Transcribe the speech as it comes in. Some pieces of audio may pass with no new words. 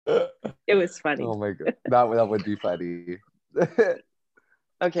It was funny. Oh my god, that would be funny.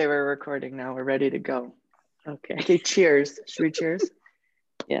 Okay, we're recording now. We're ready to go. Okay. Okay, cheers. Should we cheers?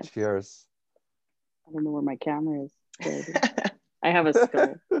 Yeah. Cheers. I don't know where my camera is. There it is. I have a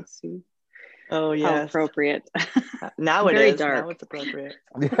skull. Let's see. Oh, How yes. appropriate. Now it Very is. dark. Now it's appropriate.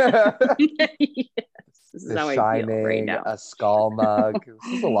 Yes. This is The how I feel Shining, right now. a skull mug.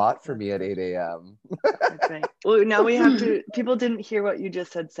 This is a lot for me at 8 a.m. That's right. Well, now we have to, people didn't hear what you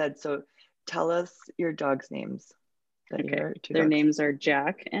just had said, so tell us your dogs' names. Okay. Their names are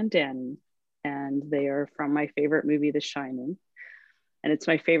Jack and Danny, and they are from my favorite movie, The Shining. And it's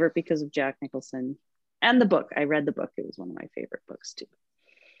my favorite because of Jack Nicholson and the book. I read the book. It was one of my favorite books too.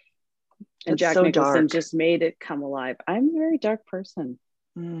 And It's Jack so Nicholson dark. just made it come alive. I'm a very dark person.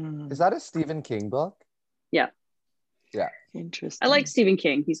 Is that a Stephen King book? Yeah. Yeah. Interesting. I like Stephen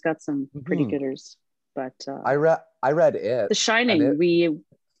King. He's got some pretty gooders. But I read it. The Shining,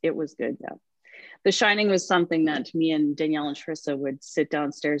 it was good, yeah. The Shining was something that me and Danielle and Trissa would sit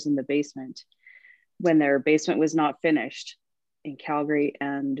downstairs in the basement when their basement was not finished in Calgary,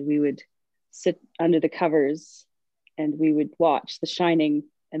 and we would sit under the covers and we would watch The Shining.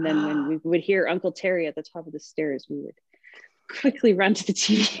 And then when we would hear Uncle Terry at the top of the stairs, we would quickly run to the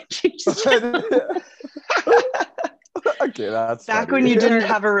TV and change the channel. Okay, that's back funny. when you didn't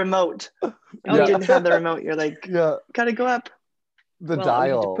have a remote. Oh, You didn't have the remote. You're like, yeah, gotta go up. the We had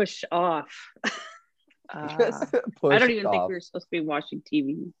dial. to push off. Push I don't even think off. we were supposed to be watching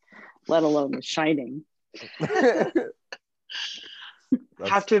TV, let alone The Shining.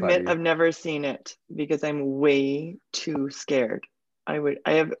 Have to admit, I've never seen it because I'm way too scared. I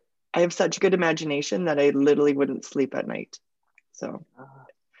have such good imagination that I literally wouldn't sleep at night. So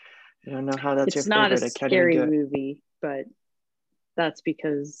I don't know how that's your It's not favorite. a I can't scary even do it. movie, but that's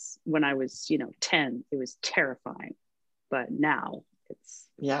because when I was, 10, it was terrifying. But now it's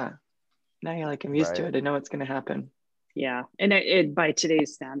Yeah. Now you're like, I'm used to it. I know what's going to happen. Yeah, and it by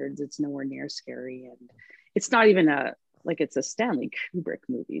today's standards, it's nowhere near scary, and it's not even it's a Stanley Kubrick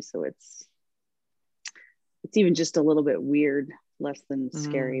movie, so it's even just a little bit weird, less than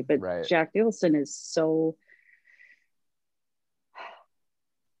scary. But Jack Nicholson is so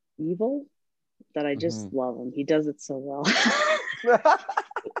evil that I just love him. He does it so well.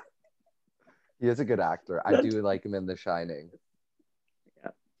 He is a good actor. I do like him in The Shining.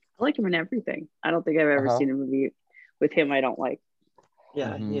 Yeah, I like him in everything. I don't think I've ever seen a movie with him I don't like.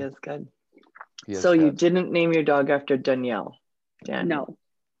 Yeah, he is good. So you didn't name your dog after Danielle? No.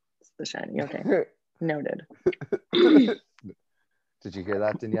 It's The Shining. Okay. Noted. Did you hear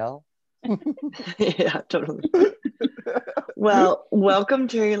that, Danielle? Yeah, totally. Well, welcome,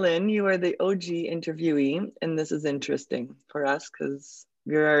 Terrilynn. You are the OG interviewee, and this is interesting for us because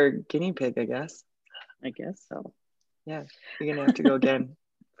you're our guinea pig, I guess. I guess so. Yeah, you're gonna have to go again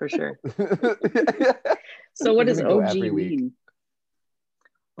for sure. So what does OG mean?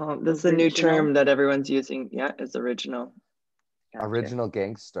 This is a new term that everyone's using. Yeah, it's original. Gotcha. Original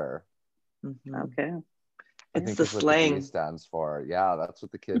gangster. Okay. It's the slang. What the G stands for. Yeah, that's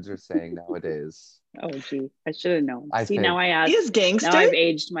what the kids are saying nowadays. Oh, gee, I should have known. I think. Now I asked. He is gangster? Now I've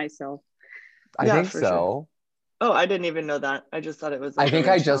aged myself. I think so. Sure. Oh, I didn't even know that. I just thought it was. I think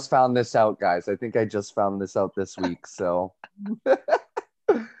I just found this out, guys. I think I just found this out this week. So.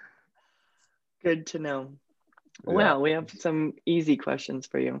 Good to know. Yeah. Well, we have some easy questions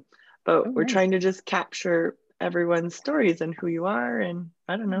for you, but we're trying to just capture everyone's stories and who you are, and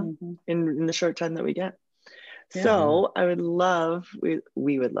I don't know, in the short time that we get. Yeah. So I would love,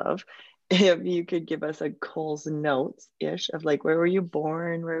 we would love if you could give us a Cole's Notes-ish of like, where were you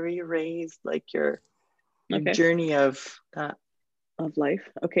born? Where were you raised? Like your journey of that. Of life.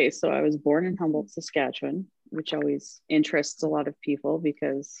 Okay, so I was born in Humboldt, Saskatchewan, which always interests a lot of people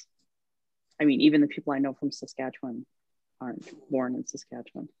because, I mean, even the people I know from Saskatchewan aren't born in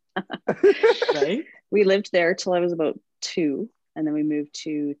Saskatchewan. Right? We lived there till I was about 2, and then we moved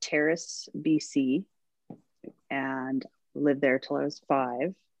to Terrace, BC, and lived there till I was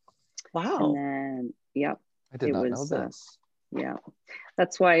 5. Wow. And then, I did not know this. Yeah,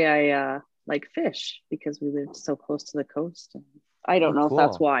 that's why I like fish, because we lived so close to the coast. And I don't know if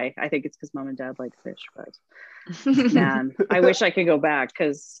that's why. I think it's because Mom and Dad like fish, but man, I wish I could go back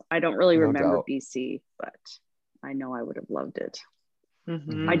because I don't really remember BC, but I know I would have loved it.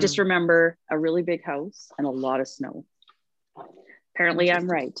 I just remember a really big house and a lot of snow. Apparently I'm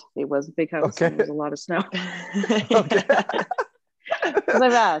right. It was a big house and there was a lot of snow. Because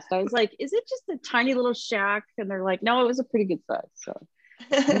I've asked, I was like, is it just a tiny little shack? And they're like, no, it was a pretty good size. So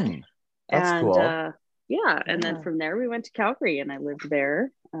that's cool. And then from there we went to Calgary and I lived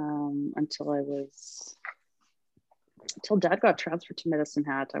there until I was till Dad got transferred to Medicine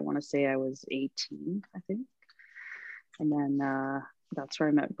Hat. I want to say I was 18, I think. And then that's where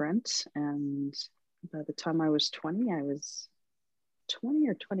I met Brent. And by the time I was 20, I was 20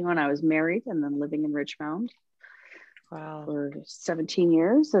 or 21, I was married and then living in Ridgemount for 17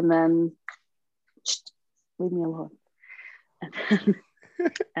 years. And then, leave me alone.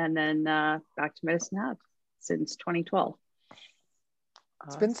 And then back to Medicine Hat since 2012.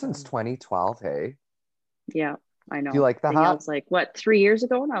 It's been since 2012, hey? Yeah, I know. Do you like the hat? Danielle's like, what, 3 years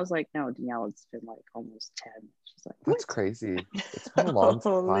ago? And I was like, no, Danielle, it's been like almost 10. She's like, that's crazy. It's been a long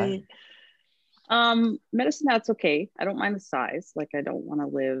time. Medicine Hat's okay. I don't mind the size. Like, I don't want to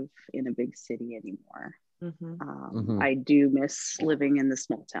live in a big city anymore. I do miss living in the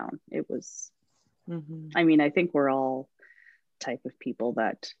small town. It was, I mean, I think we're all type of people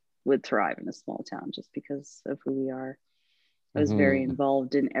that would thrive in a small town just because of who we are. I was very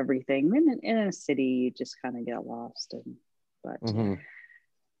involved in everything. In a city, you just kind of get lost. But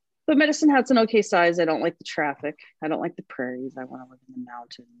Medicine Hat's an okay size. I don't like the traffic. I don't like the prairies. I want to live in the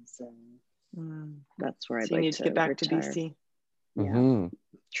mountains, and that's where I'd like need to get back retire. to BC. Yeah,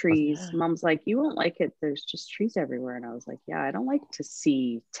 trees. Mom's like, you won't like it. There's just trees everywhere, and I was like, yeah, I don't like to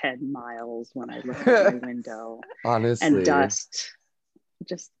see 10 miles when I look out my window. Honestly, and dust,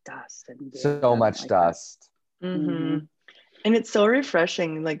 just dust and so much dust. And it's so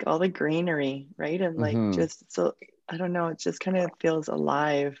refreshing, like all the greenery, right? And like just so, I don't know, it just kind of feels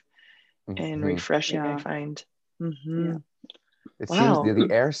alive and refreshing, I find. It seems the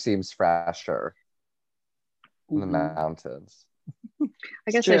air seems fresher in the mountains.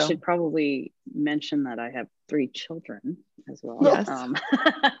 I guess I should probably mention that I have 3 children as well. Yes.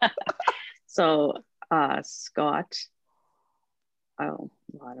 So Scott, I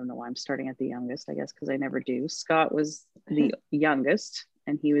don't know why I'm starting at the youngest, I guess, because I never do. Scott was the youngest,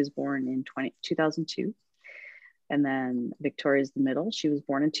 and he was born in 2002. And then Victoria's the middle. She was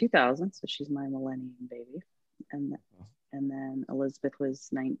born in 2000, so she's my millennium baby. And then Elizabeth was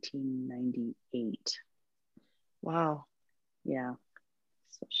 1998. Wow. Yeah.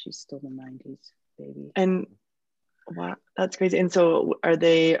 So she's still the 90s baby. And wow, that's crazy. And so are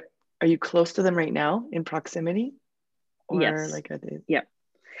you close to them right now in proximity? Or yes. like are they? Yeah.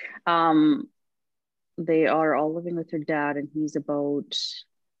 They are all living with their dad, and he's about,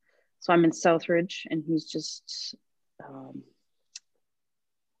 so I'm in Southridge, and he's just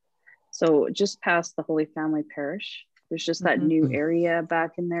so just past the Holy Family Parish. There's just that new area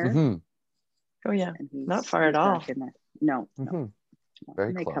back in there. Oh yeah, not far at all. No.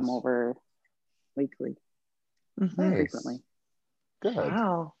 Very they close. come over weekly, frequently. Good.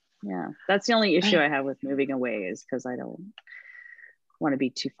 Wow. Yeah, that's the only issue I have with moving away, is because I don't want to be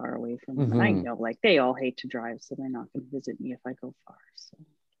too far away from them. And I know, like, they all hate to drive, so they're not going to visit me if I go far. So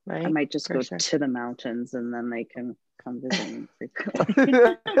I might just go to the mountains, and then they can come visit me frequently.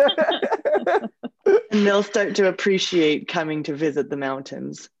 And they'll start to appreciate coming to visit the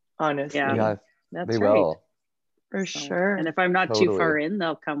mountains, honestly. Yeah, that's they right. will. For sure. And if I'm not too far in,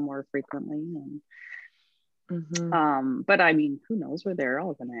 they'll come more frequently. And but I mean, who knows where they're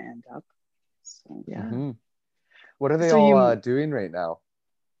all going to end up. So What are they all doing right now?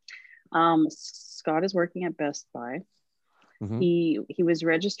 Scott is working at Best Buy. He was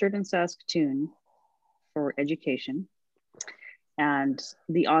registered in Saskatoon for education, and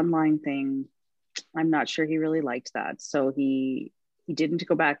the online thing, I'm not sure he really liked that. So he didn't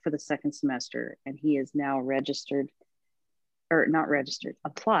go back for the second semester, and he is now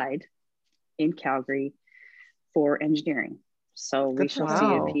applied in Calgary for engineering. So we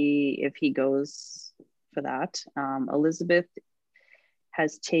shall see if he goes for that. Elizabeth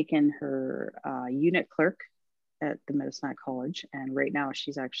has taken her unit clerk at the Medicine Hat College, and right now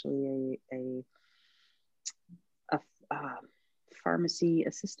she's actually a pharmacy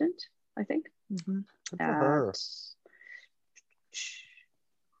assistant, I think. Good for her.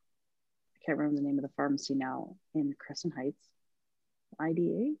 I can't remember the name of the pharmacy now, in Crescent Heights.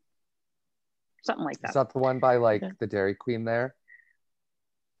 IDA? Something like that. Is that the one by like the Dairy Queen there?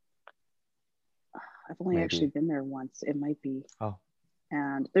 I've only actually been there once. It might be. Oh.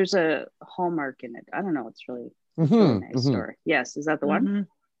 And there's a Hallmark in it. I don't know. It's really, really nice store. Yes. Is that the one?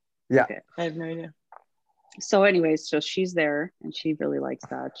 Yeah. Okay. I have no idea. So anyways, so she's there, and she really likes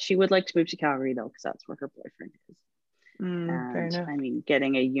that. She would like to move to Calgary though, because that's where her boyfriend is. Fair enough. I mean,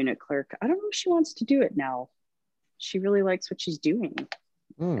 getting a unit clerk, I don't know if she wants to do it now. She really likes what she's doing.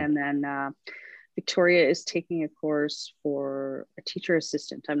 And then Victoria is taking a course for a teacher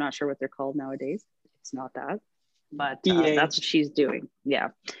assistant. I'm not sure what they're called nowadays. It's not that, but that's what she's doing. Yeah,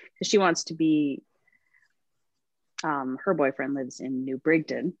 because she wants to be, her boyfriend lives in New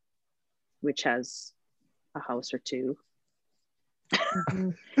Brigden, which has a house or two.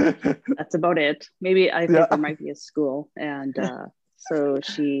 Mhm. That's about it. Maybe I think there might be a school, and so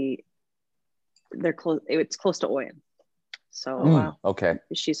they're close. It's close to Oyen, so wow. Okay.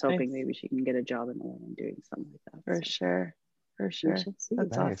 she's hoping maybe she can get a job in Oyen doing something like that. For sure. That's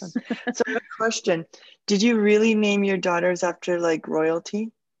Nice. awesome. So I have a question. Did you really name your daughters after like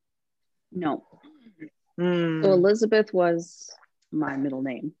royalty? No. So Mm. Elizabeth was my middle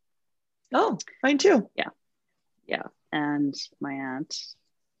name. Oh, mine too. Yeah. And my aunt,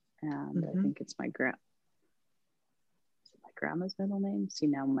 and I think it's my grandma's middle name. See,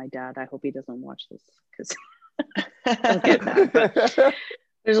 now my dad, I hope he doesn't watch this because he'll get mad. But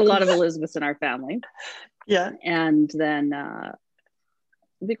there's a lot of Elizabeths in our family. Yeah. And then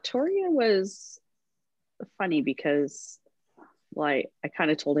Victoria was funny because, like, I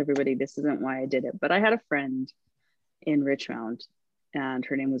kind of told everybody this isn't why I did it, but I had a friend in Richmond and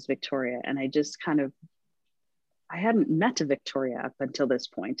her name was Victoria. And I just I hadn't met a Victoria up until this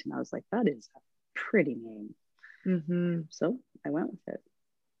point. And I was like, that is a pretty name. Mm-hmm. So I went with it.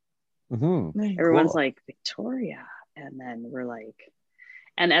 Nice. Everyone's like, Victoria. And then we're like,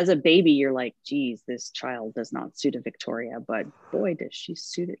 and as a baby, you're like, geez, this child does not suit a Victoria, but boy, does she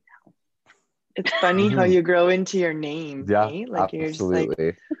suit it now. It's funny how you grow into your name. Yeah, eh? Like you're just absolutely.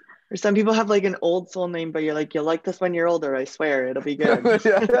 like, or some people have like an old soul name, but you're like, you'll like this when you're older. I swear it'll be good.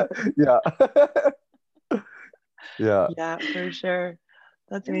 Yeah. Yeah. Yeah, for sure.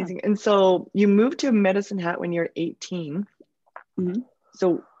 That's amazing. And so you moved to Medicine Hat when you're 18. Mm-hmm.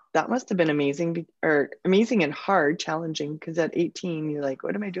 So that must have been amazing, or amazing and hard, challenging, because at 18 you're like,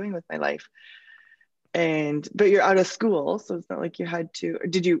 what am I doing with my life? But you're out of school, so it's not like you had to.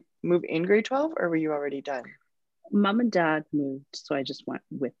 Did you move in grade 12 or were you already done? Mom and dad moved, so I just went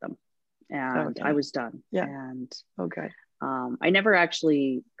with them, and I was done. Yeah. And okay. I never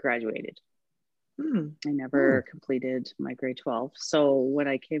actually graduated. I never completed my grade 12. So when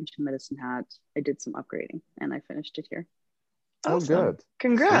I came to Medicine Hat, I did some upgrading and I finished it here. Awesome. Oh, good.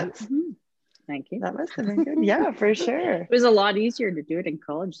 Congrats. Thank you. That must have been good. Yeah, for sure. It was a lot easier to do it in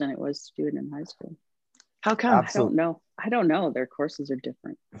college than it was to do it in high school. How come? I don't know. Their courses are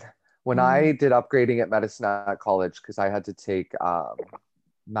different. When I did upgrading at Medicine at college, because I had to take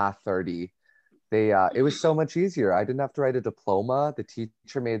Math 30, it was so much easier. I didn't have to write a diploma. The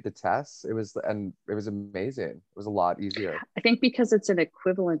teacher made the tests. It was amazing. It was a lot easier. I think because it's an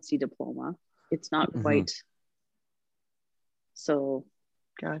equivalency diploma, it's not quite. So,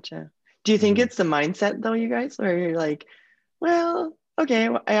 gotcha. Do you think it's the mindset though, you guys, where you're like, well, okay,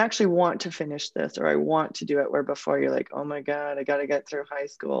 I actually want to finish this, or I want to do it, where before you're like, oh my God, I got to get through high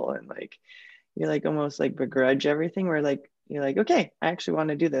school, and like you're like almost like begrudge everything, where like you're like, okay, I actually want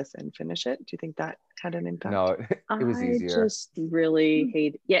to do this and finish it. Do you think that had an impact? No, it was easier. I just really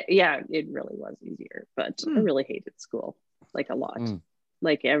hate. Yeah, it really was easier, but I really hated school, like a lot,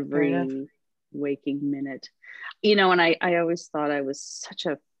 like every waking minute, and I always thought I was such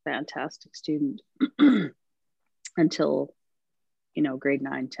a fantastic student until grade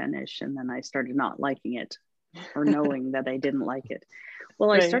 9, 10ish, and then I started not liking it or knowing that I didn't like it.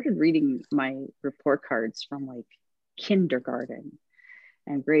 Well, I started reading my report cards from like kindergarten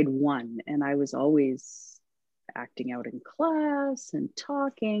and grade 1, and I was always acting out in class and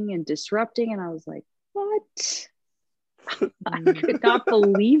talking and disrupting, and I was like, what? I could not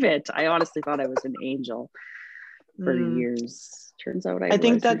believe it. I honestly thought I was an angel for years. Turns out I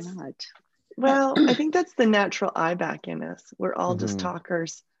think that's not. Well, I think that's the natural eye back in us. We're all just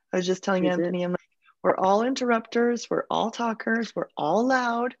talkers. I was just telling Anthony, I'm like, we're all interrupters, we're all talkers, we're all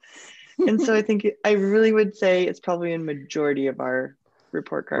loud. And so I think I really would say it's probably a majority of our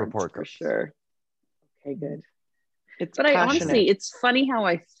report cards for sure. Okay, good. But I honestly, it's funny how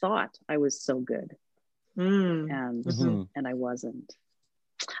I thought I was so good. And I wasn't.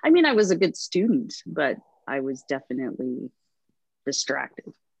 I mean, I was a good student, but I was definitely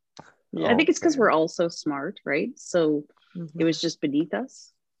distracted. Yeah. I think it's because we're all so smart, right? So it was just beneath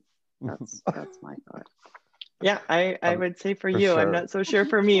us. That's my thought. Yeah, I would say for you. Sure. I'm not so sure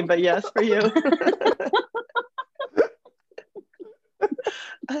for me, but yes, for you.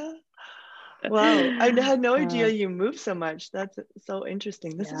 Wow, I had no idea you moved so much. That's so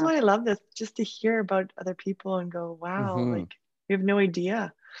interesting. This is why I love this, just to hear about other people and go, wow, like you have no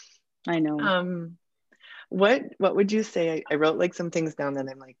idea. I know. What would you say? I wrote like some things down that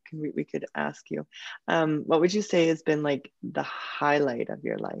I'm like, we could ask you. What would you say has been like the highlight of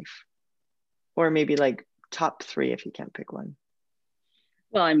your life? Or maybe like top 3 if you can't pick one.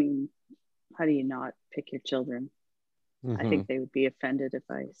 Well, I mean, how do you not pick your children? I think they would be offended if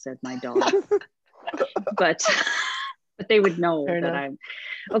I said my dog. but they would know that I'm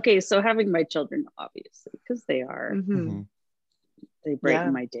Okay, so having my children, obviously, because they are, they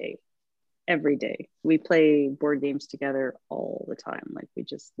brighten my day every day. We play board games together all the time. Like we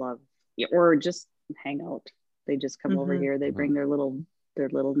just love, or just hang out. They just come over here. They bring their little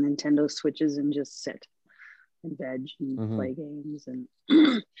Nintendo Switches and just sit and veg and play games. And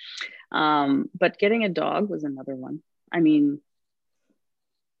but getting a dog was another one. I mean,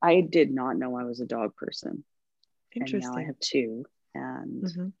 I did not know I was a dog person. Interesting. And now I have two.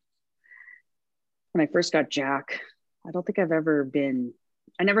 And when I first got Jack, I don't think I've ever been,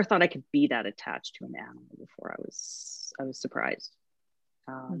 I never thought I could be that attached to an animal before. I was surprised.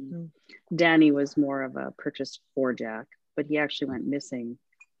 Danny was more of a purchase for Jack, but he actually went missing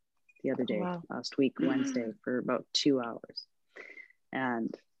the other day, last week, Wednesday, for about 2 hours.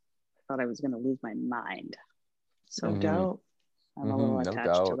 And I thought I was going to lose my mind. So no doubt. I'm a little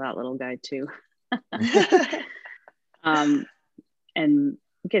attached to that little guy too. And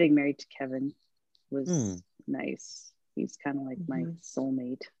getting married to Kevin was nice. He's kind of like my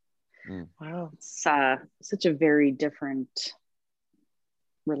soulmate. Wow. It's such a very different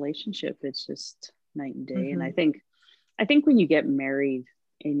relationship. It's just night and day. And I think when you get married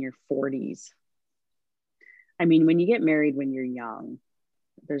in your 40s, I mean, when you get married when you're young,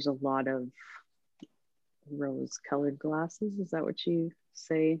 there's a lot of rose-colored glasses. Is that what you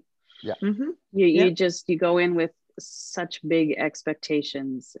say? Yeah. You go in with such big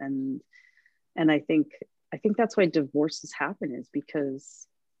expectations, and I think that's why divorces happen, is because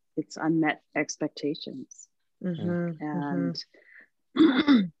it's unmet expectations. And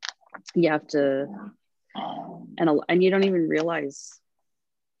you have to, and you don't even realize,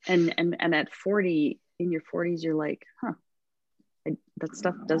 and at 40, in your 40s, you're like, that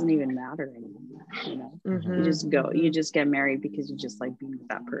stuff doesn't even matter anymore. You know, you just go, you just get married because you just like being with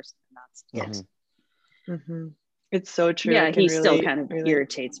that person, and that's it. It's so true. Yeah, he still kind of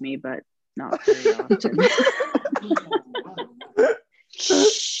irritates me, but not very often.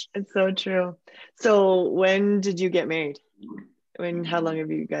 It's so true. So when did you get married? How long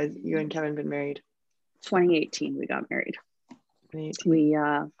have you and Kevin been married? 2018 we got married. We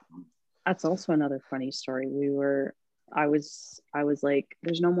that's also another funny story. I was like,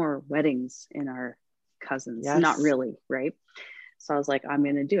 there's no more weddings in our cousins. Not really, right? So I was like, I'm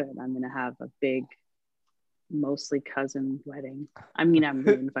gonna do it. I'm gonna have a big, mostly cousin wedding. I mean, I'm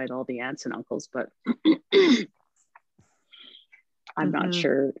gonna invite all the aunts and uncles, but I'm not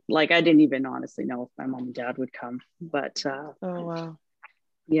sure. Like, I didn't even honestly know if my mom and dad would come. But oh wow.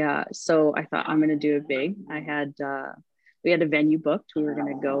 Yeah, so I thought I'm gonna do it big. We had a venue booked. We were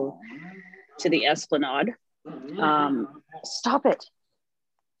gonna go to the Esplanade. Stop it.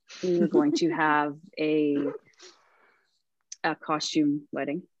 We were going to have a costume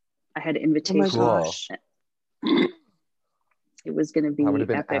wedding. I had invitations. Oh my gosh. It was going to be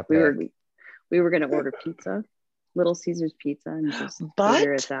epic. We were going to order pizza, Little Caesars pizza, and just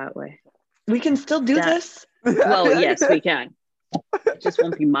figure it that way. We can still do this? Well, yes, we can. It just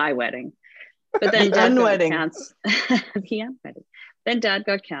won't be my wedding. But then Dad got cancer. The end wedding. Then Dad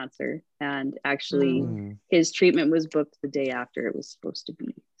got cancer, and actually his treatment was booked the day after it was supposed to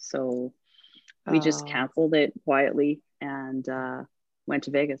be. So we just canceled it quietly and went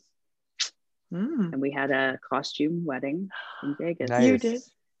to Vegas. And we had a costume wedding in Vegas. Nice. You did?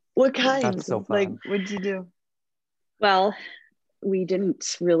 What kind? That's so fun. Like, what did you do? Well, we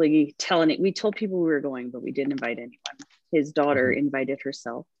didn't really tell any. We told people we were going, but we didn't invite anyone. His daughter invited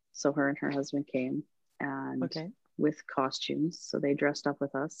herself, so her and her husband came, and with costumes. So they dressed up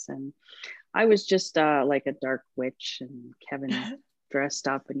with us, and I was just like a dark witch, and Kevin dressed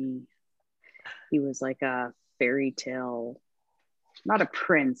up, and he was like a fairy tale, not a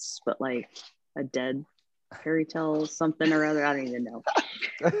prince, but like a dead fairy tale something or other. I don't even know.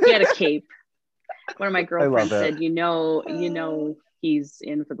 He had a cape. One of my girlfriends said, you know, he's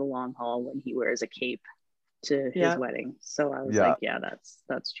in for the long haul when he wears a cape to his wedding. So I was like, yeah,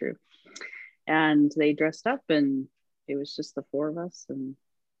 that's true. And they dressed up, and it was just the four of us, and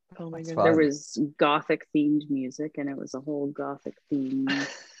oh my goodness, there was gothic themed music, and it was a whole gothic theme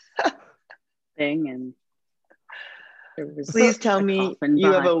thing. And there was please tell me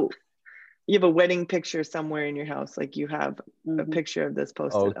you have a wedding picture somewhere in your house, like you have a picture of this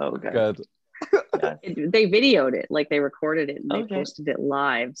posted. Oh good. Yeah. They videoed it, like they recorded it, and they posted it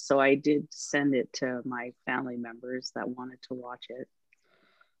live. So I did send it to my family members that wanted to watch it.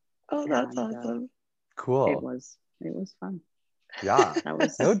 Oh, that's awesome. Cool. It was fun. Yeah, that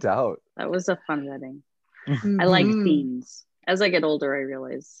was no doubt. That was a fun wedding. I like themes. As I get older, I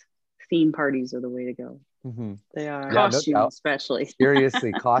realize theme parties are the way to go. They are. Costume, especially.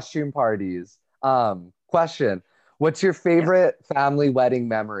 Seriously, costume parties. Question: What's your favorite family wedding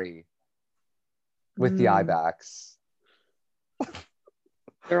memory with the Ibacks?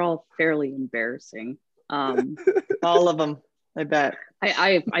 They're all fairly embarrassing. All of them, I bet.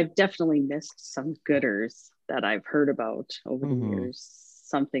 I've definitely missed some gooders that I've heard about over the years,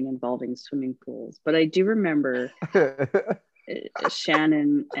 something involving swimming pools. But I do remember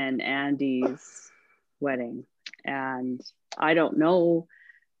Shannon and Andy's wedding, and I don't know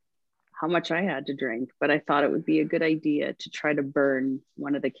how much I had to drink, but I thought it would be a good idea to try to burn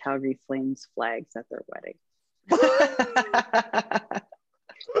one of the Calgary Flames flags at their wedding.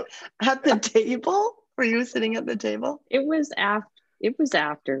 At the table? Were you sitting at the table? It was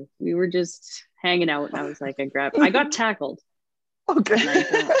after we were just hanging out, and I was like, I got tackled. Okay.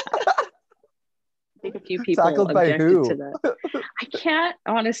 I think a few people Tackled by objected who? to that. I can't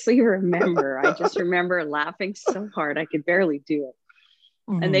honestly remember. I just remember laughing so hard I could barely do it.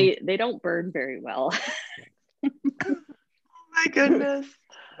 And they don't burn very well. Oh my goodness.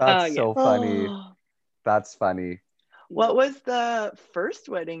 That's so funny. That's funny. What was the first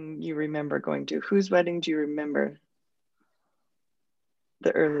wedding you remember going to? Whose wedding do you remember?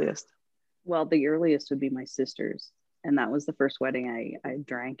 The earliest? Well, the earliest would be my sister's. And that was the first wedding I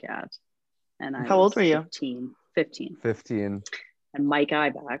drank at. And How old were you? 15. 15. And Mike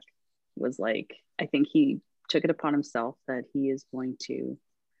Iback was like, I think he took it upon himself that he is going to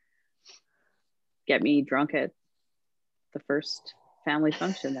get me drunk at the first family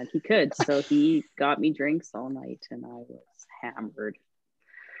function that he could. So he got me drinks all night and I was hammered.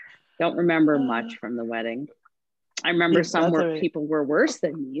 Don't remember much from the wedding. I remember some where people were worse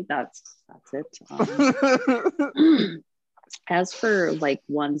than me. That's it. As for like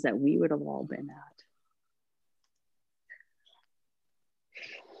ones that we would have all been at,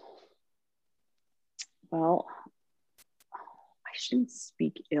 well, I shouldn't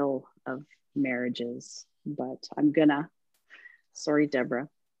speak ill of marriages, but I'm gonna. Sorry, Deborah.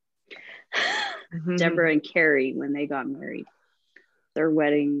 Deborah and Carrie, when they got married, their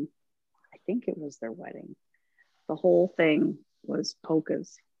wedding, I think it was their wedding. The whole thing was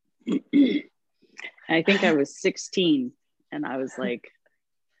polkas. I think I was 16 and I was like,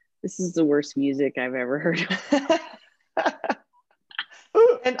 this is the worst music I've ever heard of.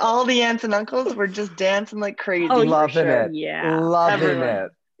 And all the aunts and uncles were just dancing like crazy. Oh, loving it. Yeah. Loving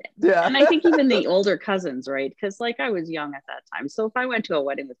it. Yeah. And I think even the older cousins, right? Because like I was young at that time. So if I went to a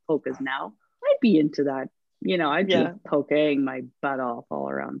wedding with polkas now, I'd be into that. You know, I'd be polkaing my butt off all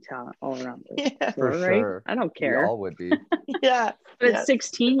around town, all around the floor, for right? sure. I don't care. We all would be. Yeah. But at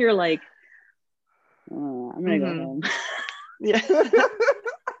 16, you're like, oh, I'm gonna go home. Yeah.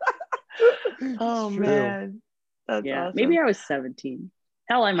 Oh man. That's awesome. Maybe I was 17.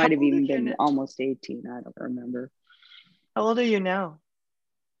 Hell, I might have even been almost 18. I don't remember. How old are you now?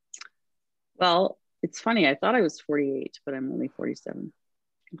 Well, it's funny. I thought I was 48, but I'm only 47.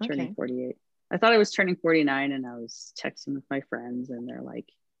 I'm turning 48. I thought I was turning 49 and I was texting with my friends and they're like,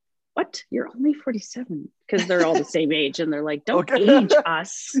 what? You're only 47? Because they're all the same age and they're like, don't age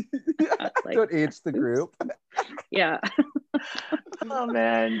us. Like, don't age the group. Yeah. Oh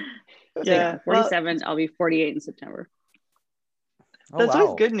man. Yeah. 47. Well, I'll be 48 in September. That's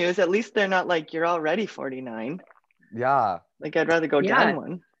always good news. At least they're not like, you're already 49. Yeah. Like I'd rather go down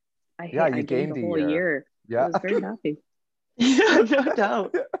one. You gained a whole year. Yeah. I was very happy. Yeah, no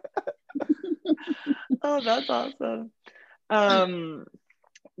doubt. Oh, that's awesome. I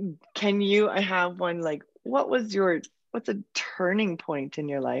have one, like, what's a turning point in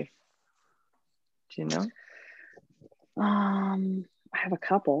your life? Do you know? I have a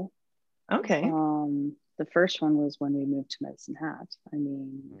couple. Okay. The first one was when we moved to Medicine Hat. I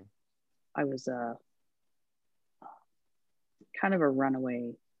mean, I was kind of a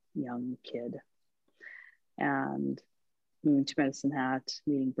runaway young kid. And moving to Medicine Hat,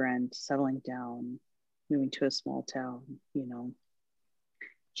 meeting Brent, settling down, moving to a small town, you know,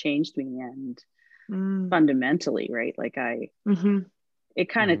 changed me and fundamentally, right? Like it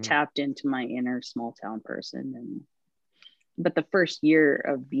kind of tapped into my inner small town person. But the first year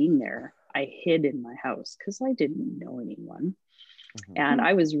of being there, I hid in my house because I didn't know anyone. And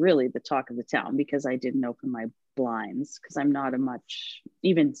I was really the talk of the town because I didn't open my blinds because I'm not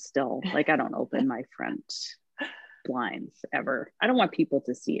even still, like I don't open my front blinds ever. I don't want people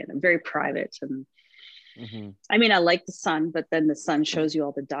to see it. I'm very private. And I mean, I like the sun, but then the sun shows you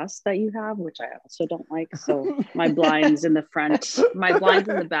all the dust that you have, which I also don't like. So my blinds in the front, my blinds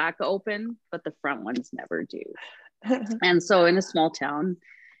in the back open, but the front ones never do. And so in a small town,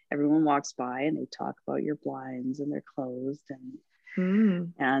 everyone walks by and they talk about your blinds and they're closed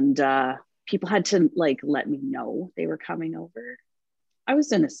and people had to like let me know they were coming over. I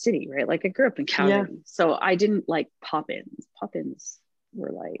was in a city, right? Like I grew up in Calgary, so I didn't like pop-ins. Pop-ins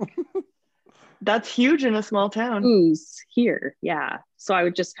were like that's huge in a small town. who's here, yeah. So I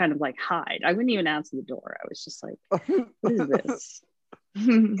would just kind of like hide. I wouldn't even answer the door. I was just like, what is this?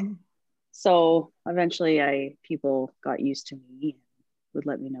 So eventually people got used to me and would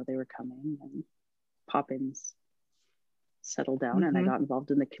let me know they were coming, and pop-ins settled down, and I got involved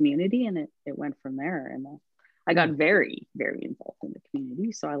in the community, and it went from there. And I got very, very involved in the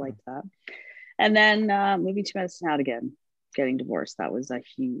community. So I liked that. And then moving to Medicine Hat again, getting divorced, that was a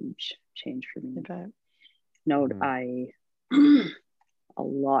huge change for me. I a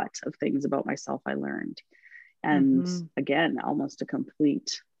lot of things about myself I learned. And again, almost a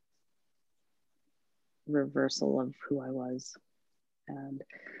complete reversal of who I was. And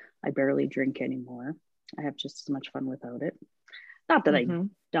I barely drink anymore. I have just as much fun without it. Not that I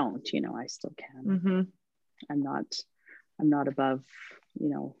don't, I still can. I'm not above,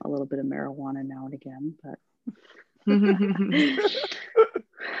 a little bit of marijuana now and again, but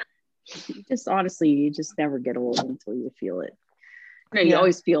you just never get old until you feel it. No, you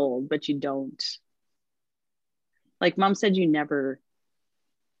always feel old, but you don't. Like Mom said, you never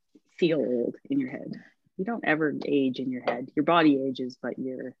feel old in your head. You don't ever age in your head. Your body ages, but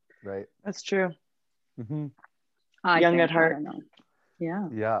you're right. That's true. Young at heart. I don't know. Yeah.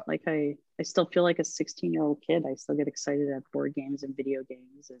 Yeah. Like I still feel like a 16-year-old kid. I still get excited at board games and video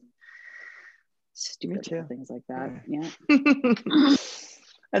games and stupid things like that. Yeah.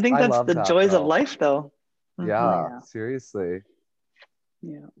 I think that's the joys of life, though. Yeah, seriously.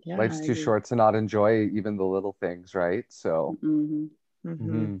 Yeah. Life's too short to not enjoy even the little things, right? So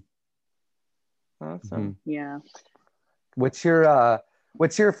awesome. Yeah. What's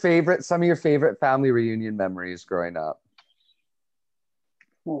your favorite, some of your favorite family reunion memories growing up?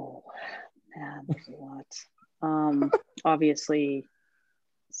 Oh man, there's a lot. Obviously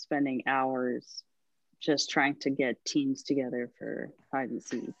spending hours just trying to get teams together for hide and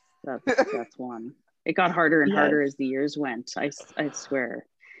seek. That's one. It got harder and harder as the years went. I swear.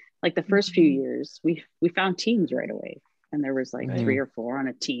 Like the first few years, we found teams right away. And there was like 3 or 4 on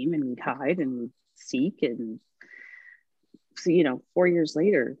a team, and we'd hide and we'd seek. And so, 4 years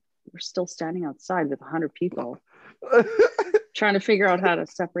later, we're still standing outside with 100 people trying to figure out how to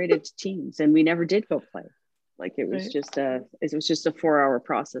separate it to teams. And we never did go play. Like it was just a 4-hour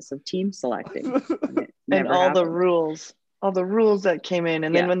process of team selecting. And all the rules that came in.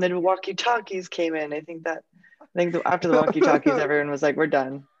 And then when the walkie-talkies came in, I think after the walkie-talkies, everyone was like, we're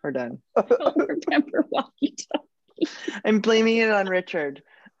done. I don't remember walkie-talkies. I'm blaming it on Richard.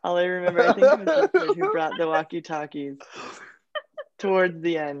 All I remember, I think it was Richard who brought the walkie-talkies towards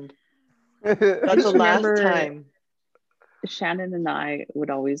the end. That's the last time. Shannon and I would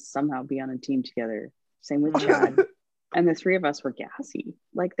always somehow be on a team together. Same with Chad. And the 3 of us were gassy.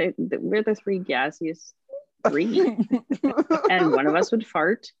 Like we're the 3 gassiest 3. And one of us would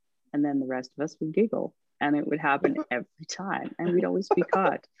fart, and then the rest of us would giggle. And it would happen every time. And we'd always be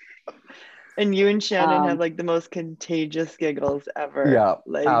caught. And you and Shannon have like the most contagious giggles ever. Yeah,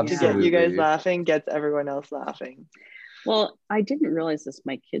 like absolutely. To get you guys laughing gets everyone else laughing. Well, I didn't realize this.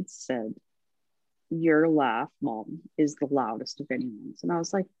 My kids said, your laugh, Mom, is the loudest of anyone's. And I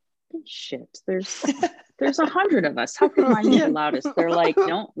was like, shit, there's 100 of us. How can mine be the loudest? They're like,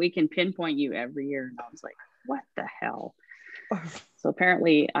 no, we can pinpoint you every year. And I was like, what the hell? So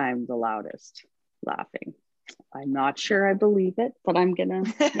apparently I'm the loudest laughing. I'm not sure I believe it, but I'm gonna,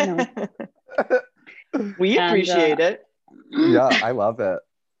 we appreciate it. Yeah, I love it.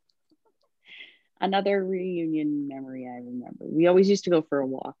 Another reunion memory I remember. We always used to go for a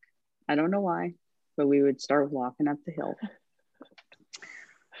walk. I don't know why, but we would start walking up the hill.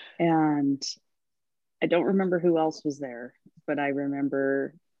 And I don't remember who else was there, but I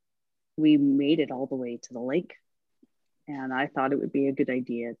remember we made it all the way to the lake. And I thought it would be a good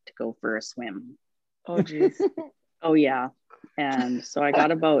idea to go for a swim. Oh, geez. Oh, yeah. And so I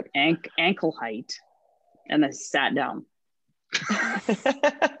got about ankle height, and I sat down.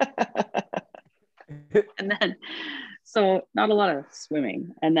 And then, so not a lot of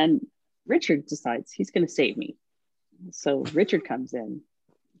swimming. And then Richard decides he's going to save me. So Richard comes in,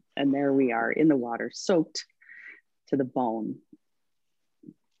 and there we are in the water, soaked to the bone.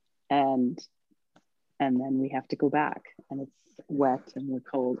 And then we have to go back, and it's wet and we're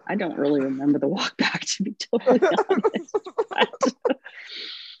cold. I don't really remember the walk back, to be totally honest.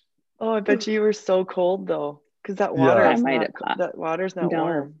 Oh, I bet you were so cold though, because that water that water's not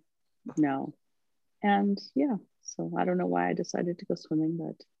warm. No. And so I don't know why I decided to go swimming,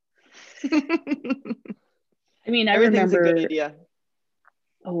 but I mean, I Everything's remember a good idea.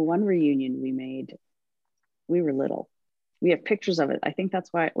 one reunion we made. We were little, we have pictures of it. I think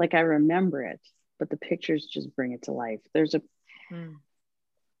that's why, like, I remember it, but the pictures just bring it to life.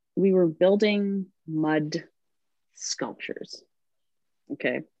 We were building mud sculptures.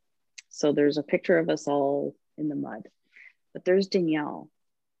 Okay. So there's a picture of us all in the mud, but there's Danielle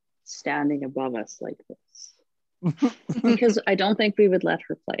standing above us like this. Because I don't think we would let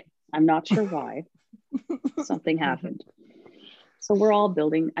her play. I'm not sure why. Something happened. So we're all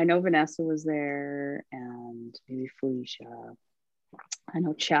building. I know Vanessa was there and maybe Felicia. I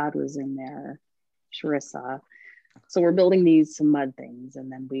know Chad was in there, Sharissa. So we're building some mud things,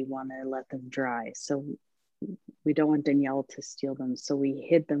 and then we want to let them dry. So we don't want Danielle to steal them. So we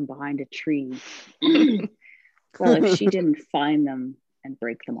hid them behind a tree. Well, if she didn't find them and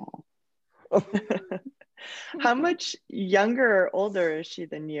break them all. How much younger or older is she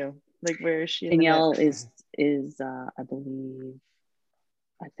than you? Like, where is she? Danielle is I believe,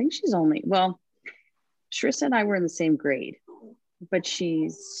 I think she's only, well, Sharissa and I were in the same grade, but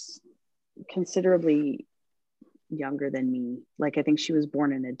she's considerably younger than me. Like, I think she was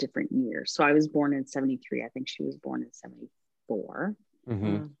born in a different year. So I was born in 73. I think she was born in 74.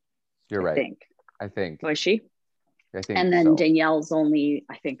 You're right. I think. Was she? I think. And then Danielle's only,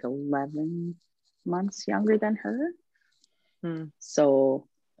 I think, 11 months younger than her. So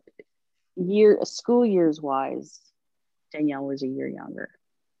school years wise, Danielle was a year younger.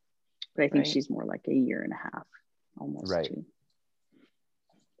 But I think she's more like a year and a half, almost two.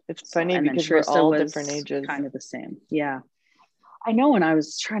 It's funny because we're all different ages. Kind of the same. Yeah. I know, when I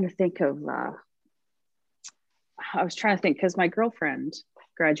was trying to think of, because my girlfriend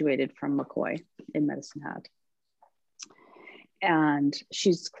graduated from McCoy in Medicine Hat. And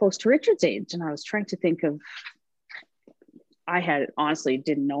she's close to Richard's age. And I was trying to think of, I had honestly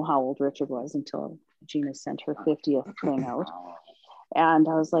didn't know how old Richard was until Gina sent her 50th thing out. And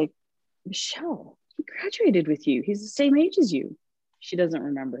I was like, Michelle, he graduated with you. He's the same age as you. She doesn't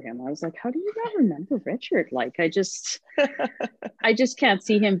remember him. I was like, how do you not remember Richard? Like, I just can't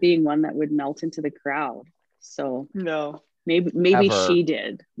see him being one that would melt into the crowd. So no, maybe she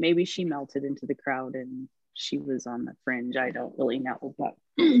did. Maybe she melted into the crowd and she was on the fringe. I don't really know, but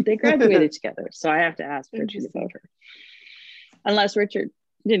they graduated together. So I have to ask Richard about her. Unless Richard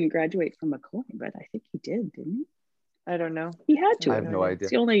didn't graduate from McCoy, but I think he did, didn't he? I don't know. He had to. I have no idea.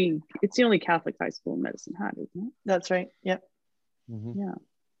 It's the only Catholic high school in Medicine Hat, isn't it? That's right. Yep. Yeah.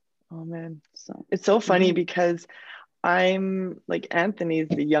 Oh man. So it's so funny because I'm like, Anthony's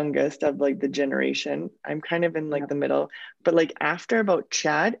the youngest of like the generation. I'm kind of in like the middle, but like after about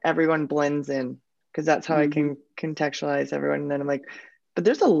Chad, everyone blends in because that's how I can contextualize everyone. And then I'm like, but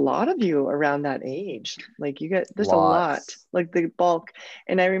there's a lot of you around that age. Like there's a lot, like the bulk.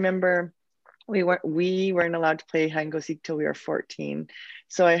 And I remember we weren't allowed to play hide and go seek till we were 14.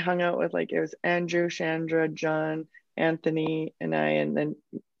 So I hung out with, like, it was Andrew, Chandra, John, Anthony, and I, and then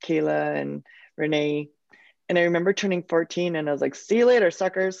Kayla and Renee. And I remember turning 14 and I was like, see you later,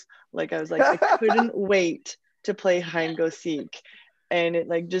 suckers. Like, I was like, I couldn't wait to play hide and go seek. And it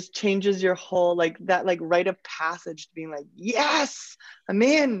like just changes your whole, like that, like rite of passage to being like, yes, I'm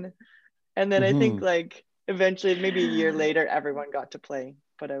in. And then I think like eventually, maybe a year later, everyone got to play.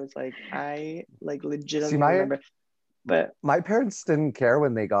 But I was like, I like legitimately remember. But my parents didn't care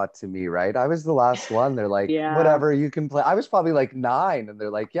when they got to me, right? I was the last one. They're like, whatever, you can play. I was probably like 9 and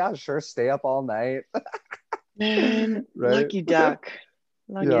they're like, yeah, sure, stay up all night. Man, lucky duck.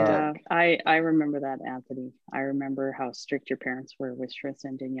 Duck. I remember that, Anthony. I remember how strict your parents were with Sharissa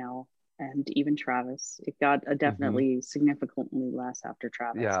and Danielle and even Travis. It got definitely significantly less after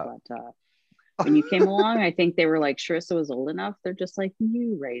Travis. But when you came along, I think they were like, Sharissa was old enough. They're just like,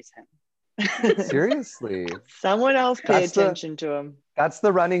 you raise him. Seriously, someone else pay attention to him. That's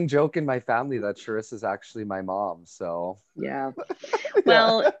the running joke in my family, that Sharissa is actually my mom. So yeah.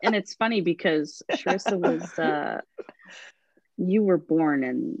 Well, and it's funny because Sharissa was you were born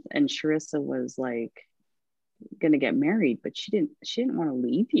and Sharissa was like gonna get married, but she didn't want to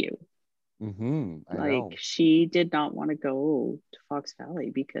leave you. She did not want to go to Fox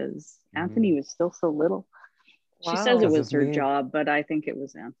Valley because Anthony was still so little. She says it was her job, but I think it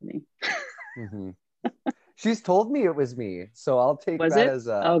was Anthony. She's told me it was me, so I'll take that as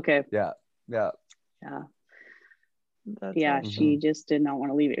a okay. Yeah. She just did not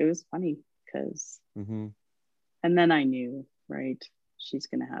want to leave it. It was funny because and then I knew, right, she's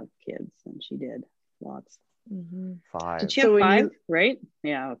gonna have kids, and she did lots. 5. Did she have 5? Right?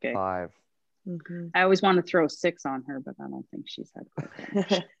 Yeah. Okay. 5. I always want to throw 6 on her, but I don't think she's had quite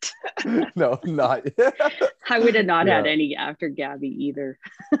that much. No, not yet. I would have not had any after Gabby either.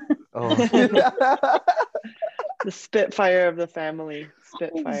 The Spitfire of the family.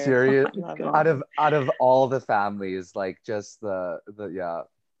 Spitfire. Serious. Love it. Out of all the families, like just the yeah,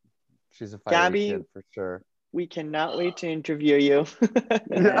 she's a fiery Gabby, kid for sure. we cannot wait to interview you.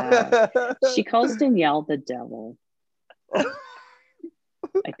 Yeah. She calls Danielle the devil.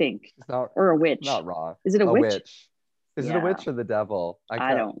 I think. Or a witch. Not wrong. Is it a witch? Is it a witch or the devil?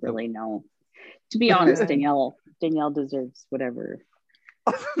 I don't really know. To be honest, Danielle deserves whatever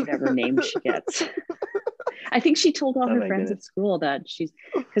name she gets. I think she told all her friends at school that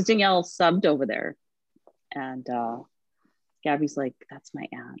because Danielle subbed over there, and Gabby's like, "That's my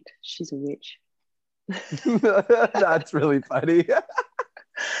aunt. She's a witch." That's really funny.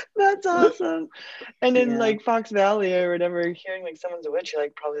 That's awesome. And in like Fox Valley or whatever, hearing like someone's a witch, you're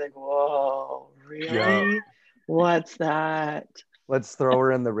like probably like, "Whoa, really? Yeah. What's that?" Let's throw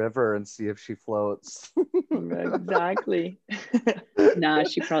her in the river and see if she floats. Exactly. Nah,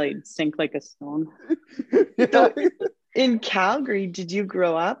 she probably sink like a stone. So, in Calgary, did you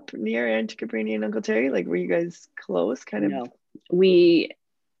grow up near Auntie Cabrini and Uncle Terry? Like, were you guys close? No.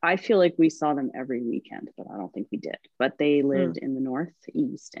 I feel like we saw them every weekend, but I don't think we did. But they lived in the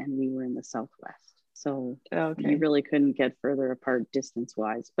northeast and we were in the southwest. So you really couldn't get further apart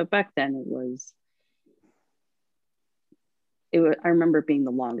distance-wise. But back then it was, I remember it being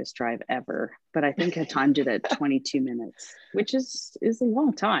the longest drive ever, but I think I timed it at 22 minutes, which is a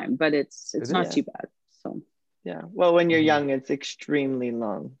long time, but it's not too bad. So yeah, well, when you're young, it's extremely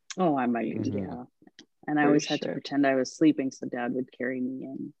long. Oh, I might, yeah. And I always had to pretend I was sleeping, so Dad would carry me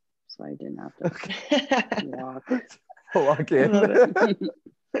in, so I didn't have to walk in.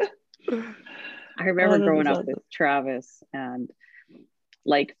 I remember growing up with Travis, and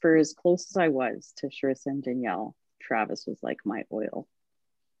like for as close as I was to Charissa and Danielle, Travis was like my oil.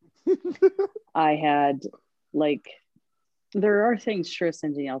 I had like, there are things Charissa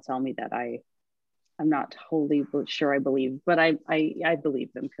and Danielle tell me that I'm not totally sure I believe, but I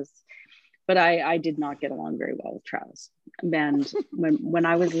believe them but I did not get along very well with Travis. And when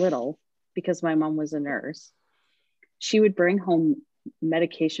I was little, because my mom was a nurse, she would bring home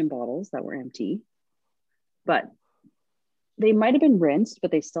medication bottles that were empty, but they might have been rinsed, but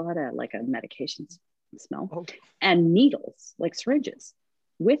they still had a medication smell, and needles, like syringes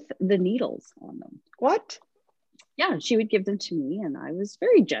with the needles on them. What? Yeah, she would give them to me, and I was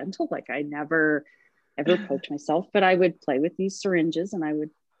very gentle. Like I never ever poked myself, but I would play with these syringes and I would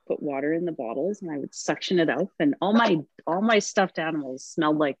put water in the bottles and I would suction it out, and all my stuffed animals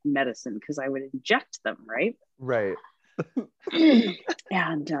smelled like medicine because I would inject them, right?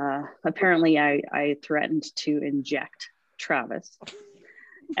 And apparently I threatened to inject Travis,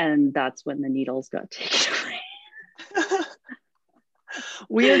 and that's when the needles got taken away.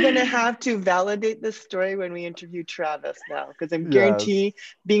 We are going to have to validate this story when we interview Travis now, because I'm guarantee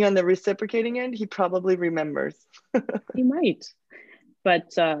being on the reciprocating end, he probably remembers. He might,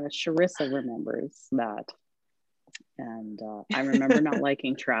 but Charissa remembers that. And I remember not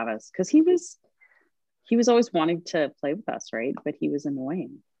liking Travis because he was always wanting to play with us, right? But he was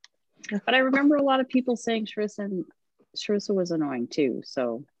annoying. But I remember a lot of people saying Charissa was annoying too.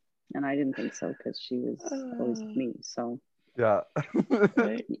 So, and I didn't think so because she was always with me. So yeah,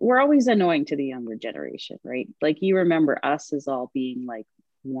 we're always annoying to the younger generation, right? Like you remember us as all being like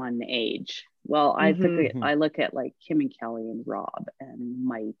one age. Well, I look at like Kim and Kelly and Rob and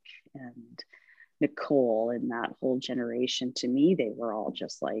Mike and Nicole and that whole generation. To me, they were all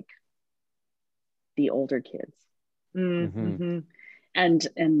just like the older kids. And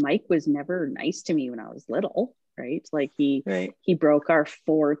Mike was never nice to me when I was little, right? Like he broke our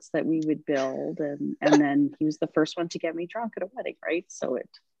forts that we would build, and then he was the first one to get me drunk at a wedding, right? So it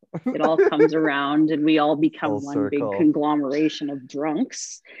all comes around and we all become full one circle. big conglomeration of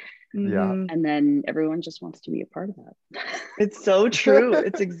drunks. Yeah. And then everyone just wants to be a part of that. It's so true.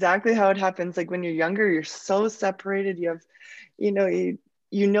 It's exactly how it happens. Like when you're younger, you're so separated. You have,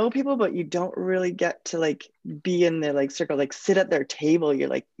 you know people, but you don't really get to like be in their like circle, like sit at their table. You're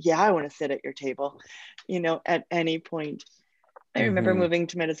like, yeah, I want to sit at your table, at any point. I remember moving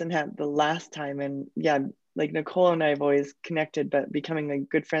to Medicine Hat the last time, and yeah, like Nicole and I have always connected, but becoming like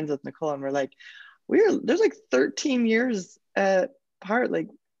good friends with Nicole, and we're like, there's like 13 years apart. Like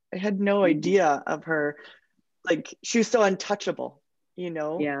I had no idea of her. Like she was so untouchable,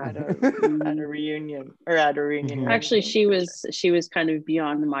 Yeah. at a reunion or at a reunion. Actually, she was kind of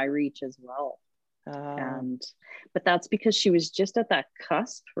beyond my reach as well. But that's because she was just at that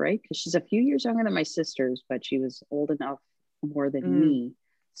cusp, right? Because she's a few years younger than my sisters, but she was old enough more than me.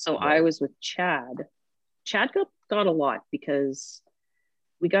 So I was with Chad. Chad got a lot because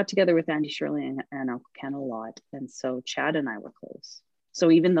we got together with Auntie Shirley and Uncle Ken a lot. And so Chad and I were close. So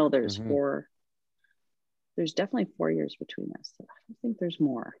even though there's four there's definitely 4 years between us. I don't think there's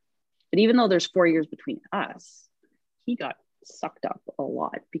more. But even though there's 4 years between us, he got sucked up a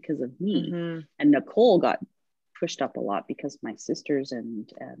lot because of me. And Nicole got pushed up a lot because my sisters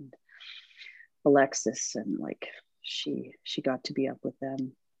and Alexis, and like she got to be up with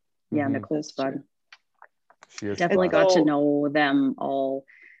them. Yeah, Nicole's fun. She is definitely fun. got to know them all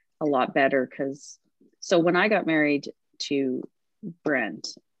a lot better, because so when I got married to Brent,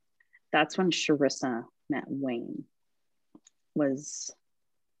 that's when Charissa met Wayne.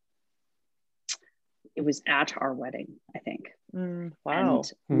 It was at our wedding, I think. Wow.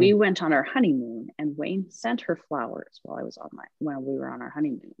 And we went on our honeymoon, and Wayne sent her flowers while we were on our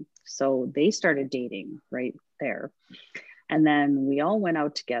honeymoon. So they started dating right there. And then we all went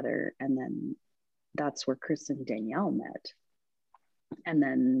out together, and then that's where Chris and Danielle met. And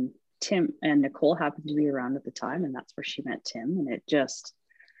then Tim and Nicole happened to be around at the time, and that's where she met Tim. And it just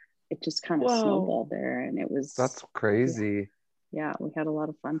kind of snowballed there. And that's crazy. Yeah, we had a lot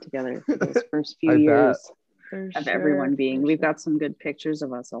of fun together for those first few years of everyone being. We've got some good pictures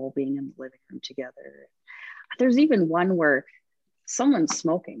of us all being in the living room together. There's even one where someone's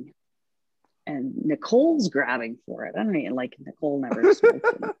smoking and Nicole's grabbing for it. I don't mean, like, Nicole never smoked.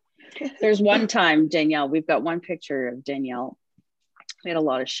 There's one time, Danielle, we've got one picture of Danielle. We had a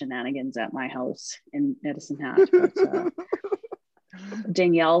lot of shenanigans at my house in Medicine Hat, but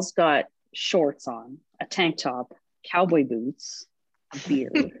Danielle's got shorts on, a tank top, cowboy boots, a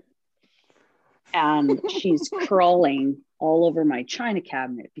beard, and she's crawling all over my china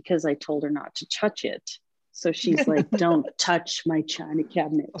cabinet because I told her not to touch it. So she's like, don't touch my china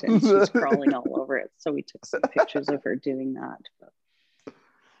cabinet, and she's crawling all over it. So we took some pictures of her doing that.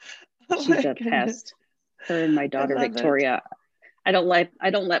 But she's a pest. Her and my daughter Victoria. I don't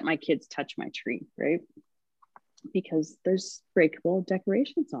let my kids touch my tree, right? Because there's breakable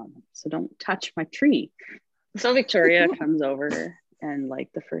decorations on them. So don't touch my tree. So Victoria comes over, and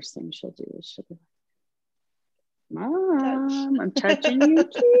like the first thing she'll do is she'll be like, Mom, I'm touching your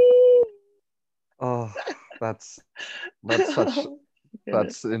tree. Oh, that's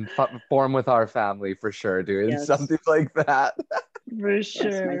in form with our family for sure, doing something like that. For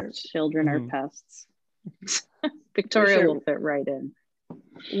sure. Yes, my children are pests. Victoria will fit right in.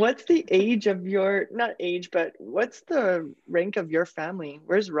 What's the age of your, not age, but what's the rank of your family?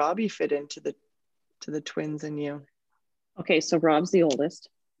 Where's Robbie fit into the twins and you? Okay, so Rob's the oldest.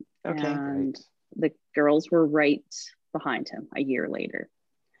 Okay. And the girls were right behind him a year later.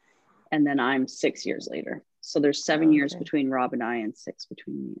 And then I'm 6 years later. So there's 7 years between Rob and I, and 6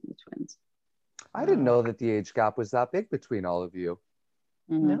 between me and the twins. I didn't know that the age gap was that big between all of you.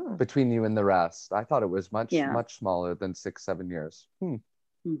 No. Between you and the rest. I thought it was much smaller than 6-7 years.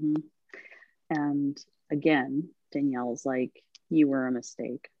 And again, Danielle's like, you were a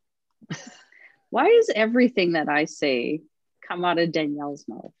mistake. Why does everything that I say come out of Danielle's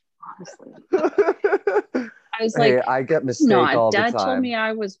mouth? Honestly. I was like, I get mistake all the time. Dad told me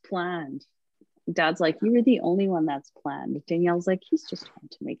I was planned. Dad's like, you were the only one that's planned. Danielle's like, he's just trying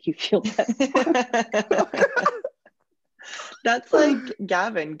to make you feel better. That's like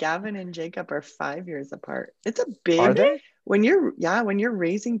Gavin. Gavin and Jacob are 5 years apart. It's a big, are they? when you're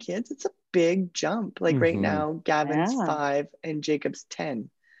raising kids, it's a big jump. Like right now, Gavin's 5 and Jacob's 10.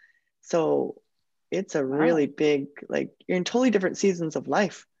 So it's a really big, like, you're in totally different seasons of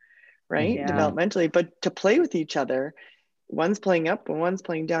life, right? Developmentally, but to play with each other, one's playing up and one's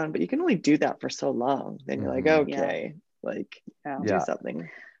playing down, but you can only do that for so long. Then you're like, okay, do something.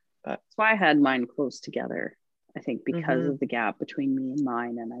 But that's why I had mine close together. I think because of the gap between me and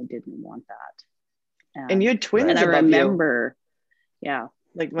mine, and I didn't want that. And you had twins, and I remember,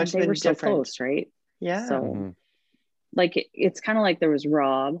 like much they were so different. Close, right? Yeah. So, like it's kind of like there was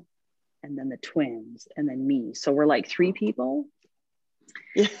Rob, and then the twins, and then me. So we're like 3 people.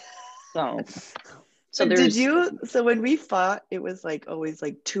 Yeah. So did you? So when we fought, it was like always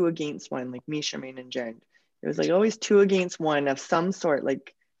like 2 against 1, like me, Charmaine, and Jen. It was like always 2 against 1 of some sort,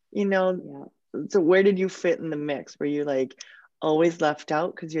 like, you know. So where did you fit in the mix? Were you like always left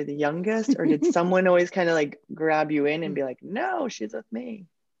out because you're the youngest, or did someone always kind of like grab you in and be like, no, she's with me?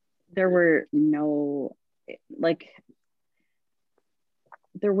 There were no, like,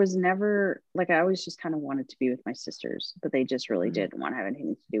 there was never, like, I always just kind of wanted to be with my sisters, but they just really didn't want to have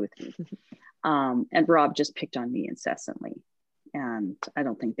anything to do with me. And Rob just picked on me incessantly, and I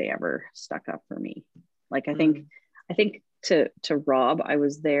don't think they ever stuck up for me. Like, I think to Rob, I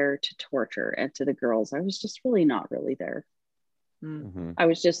was there to torture, and to the girls, I was just really not really there. I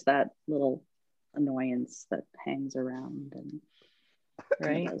was just that little annoyance that hangs around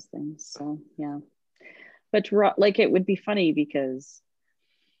and does things. So yeah, but like, it would be funny because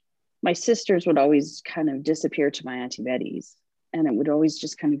my sisters would always kind of disappear to my Auntie Betty's, and it would always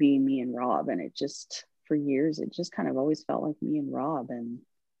just kind of be me and Rob. And it just, for years, it just kind of always felt like me and Rob, and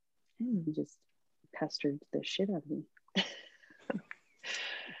he just pestered the shit out of me.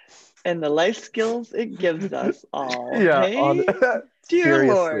 And the life skills it gives us all. Yeah, hey? Dear seriously.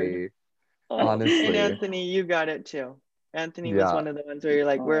 Lord. Honestly. And Anthony, you got it too. Anthony was one of the ones where you're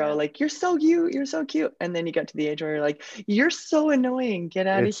like, we're all like, you're so cute, you're so cute. And then you got to the age where you're like, you're so annoying, get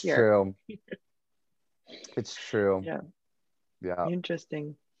out of here. True. It's true. Yeah.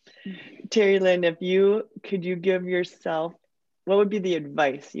 Interesting. Terrilynn, could you give yourself, what would be the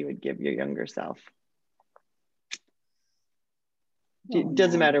advice you would give your younger self?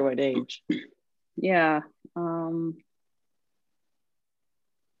 Doesn't matter what age. Yeah. I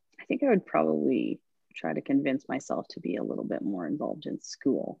think I would probably try to convince myself to be a little bit more involved in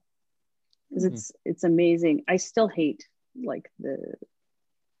school, because it's amazing. I still hate like the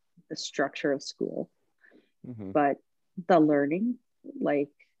structure of school, but the learning,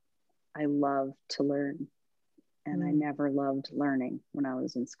 like I love to learn, and I never loved learning when I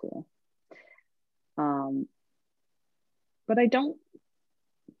was in school. But I don't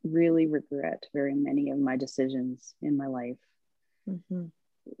really regret very many of my decisions in my life.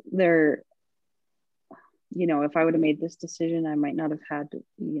 They're, if I would have made this decision, I might not have had,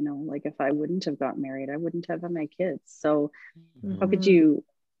 like if I wouldn't have got married, I wouldn't have had my kids. So how could you,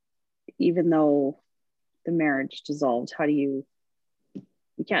 even though the marriage dissolved, you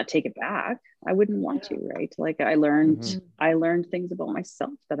can't take it back. I wouldn't want to, right? Like I learned things about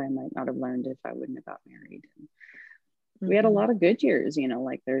myself that I might not have learned if I wouldn't have got married. And we had a lot of good years,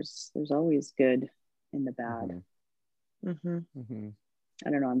 like there's always good in the bad. I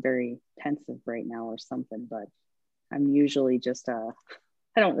don't know, I'm very pensive right now or something, but I'm usually just I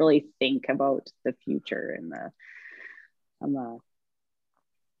don't really think about the future and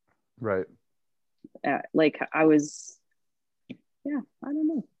right. Like I was, I don't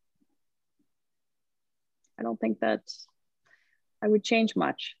know. I don't think that I would change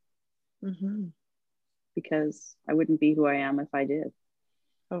much, because I wouldn't be who I am if I did.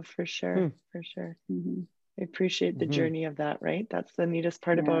 Oh, for sure. For sure. I appreciate the journey of that, right? That's the neatest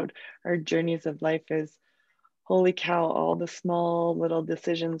part about our journeys of life is, holy cow, all the small little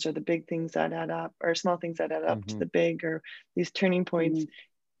decisions or the big things that add up, or small things that add up to the big, or these turning points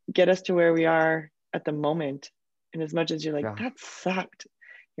get us to where we are at the moment. And as much as you're like, that sucked,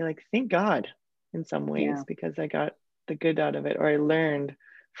 you're like, thank God in some ways, because I got the good out of it, or I learned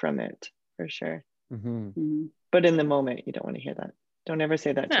from it, for sure. But in the moment, you don't want to hear that. Don't ever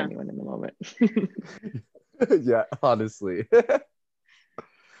say that to anyone in the moment. Yeah, honestly.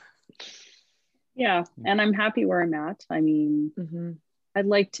 Yeah, and I'm happy where I'm at. I mean, I'd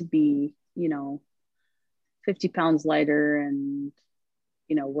like to be, 50 pounds lighter and,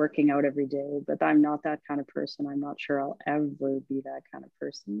 working out every day, but I'm not that kind of person. I'm not sure I'll ever be that kind of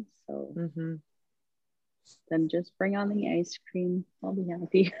person. So then just bring on the ice cream. I'll be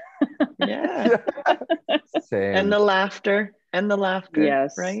happy. Same. And the laughter.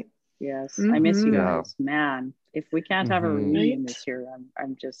 Yes. Right? Yes. I miss you guys. Man, if we can't have a reunion this year,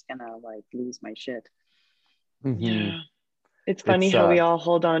 I'm just gonna like lose my shit. Yeah. It's funny how we all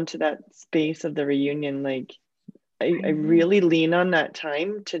hold on to that space of the reunion. Like I really lean on that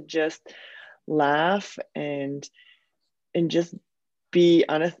time to just laugh and just be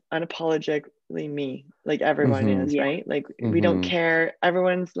unapologetically me, like everyone is, right? Like we don't care.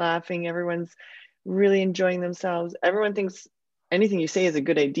 Everyone's laughing. Everyone's really enjoying themselves. Everyone thinks anything you say is a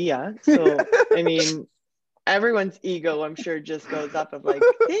good idea. So, I mean, everyone's ego, I'm sure, just goes up of like,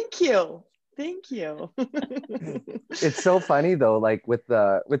 thank you. It's so funny though, like with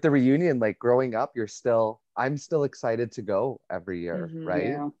the reunion, like growing up, I'm still excited to go every year,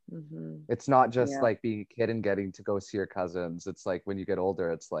 right? It's not just like being a kid and getting to go see your cousins. It's like when you get older,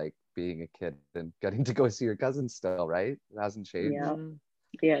 it's like being a kid and getting to go see your cousins still, right? It hasn't changed.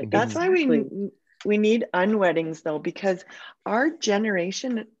 That's why we need unweddings though, because our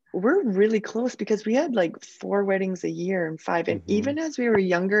generation, we're really close, because we had like 4 weddings a year and 5, and even as we were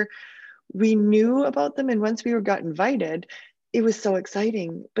younger, we knew about them, and once we got invited, it was so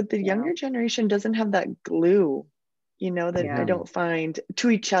exciting. But the younger generation doesn't have that glue, that I don't find to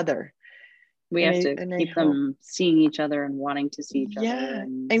each other. We have to keep them seeing each other and wanting to see each other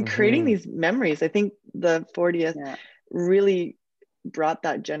and creating these memories. I think the 40th really brought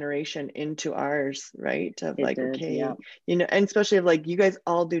that generation into ours, right? Of it like, did, okay, and especially of like, you guys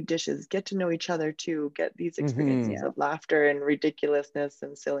all do dishes, get to know each other too, get these experiences of laughter and ridiculousness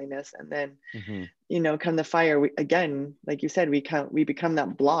and silliness, and then come the fire, we, again, like you said, we become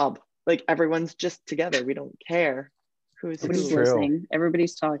that blob, like everyone's just together, we don't care Who's Nobody's who? listening.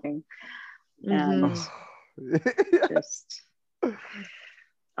 Everybody's talking. And just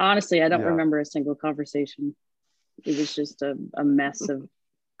honestly, I don't remember a single conversation. It was just a mess of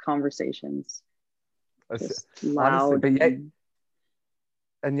conversations. Just loud. Honestly,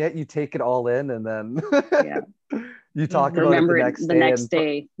 but yet you take it all in, and then you talk about remember it the next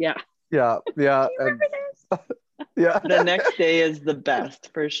day. Yeah. Yeah. Do you remember this? Yeah. The next day is the best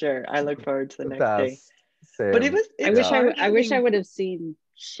for sure. I look forward to the next day. Same. But I wish I would have seen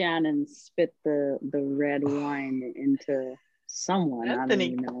Shannon spit the red wine into someone. Anthony. I don't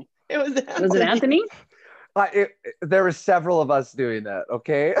even know. It was Anthony. Was it Anthony? There were several of us doing that.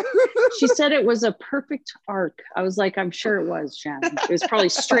 Okay. She said it was a perfect arc. I was like, I'm sure it was, Shannon. It was probably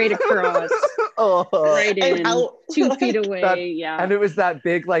straight across, right in, 2 feet away. And it was that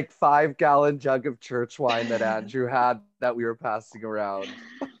big, like 5-gallon jug of church wine that Andrew had that we were passing around.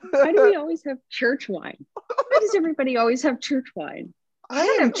 Why do we always have church wine? Why does everybody always have church wine? I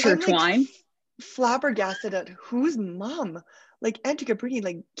don't have church wine. Flabbergasted at whose mom, like Auntie Cabrini,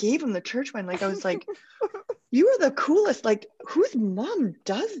 like gave him the church wine. Like I was like, you are the coolest. Like whose mom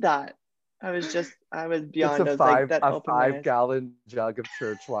does that? I was beyond. It's a 5-gallon jug of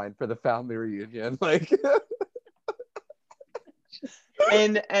church wine for the family reunion. Like,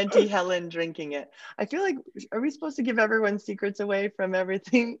 and Auntie Helen drinking it. I feel like, are we supposed to give everyone secrets away from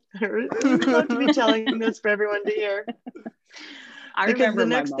everything? Are we supposed to be telling this for everyone to hear? Because remember the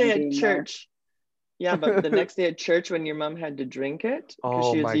next day at church. Yeah, but the next day at church when your mom had to drink it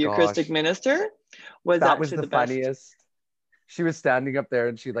because she was the Eucharistic minister, that was the funniest. She was standing up there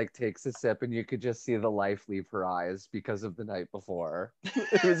and she like takes a sip and you could just see the life leave her eyes because of the night before.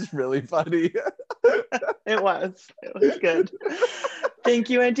 It was really funny. It was good. Thank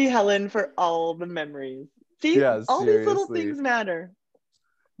you, Auntie Helen, for all the memories. See, all these little things matter.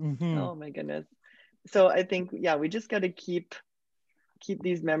 Oh my goodness. So I think, we just got to keep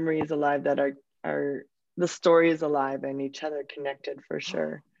these memories alive that are the stories alive and each other connected for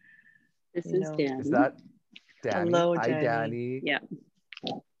sure. This is Danny. Is that Danny? Hello, Danny. Hi, Danny. Yeah.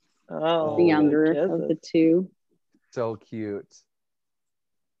 Oh, the younger of the two. So cute.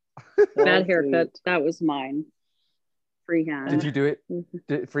 Bad haircut. That was mine. Freehand. Did you do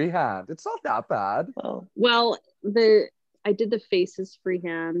it freehand? It's not that bad. Well, I did the faces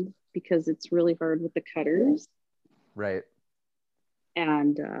freehand because it's really hard with the cutters. Right.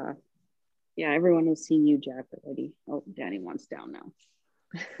 And everyone has seen you, Jack, already. Oh, Danny wants down now.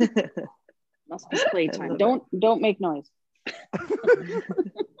 Must be playtime. Don't make noise. It's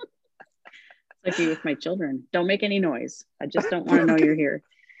like me with my children. Don't make any noise. I just don't want to know you're here.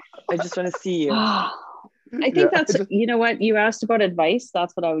 I just want to see you. I think that's, you know what, you asked about advice.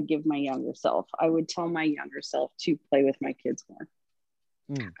 That's what I would give my younger self. I would tell my younger self to play with my kids more.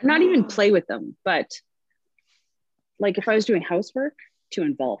 Not even play with them, but like if I was doing housework, to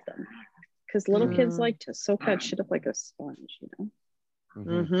involve them. Because little kids like to soak that shit up like a sponge, you know?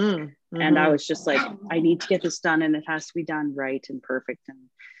 And I was just like, I need to get this done and it has to be done right and perfect. And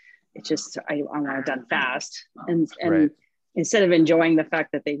it just, I want it done fast. And instead of enjoying the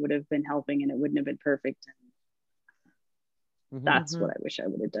fact that they would have been helping and it wouldn't have been perfect. And that's what I wish I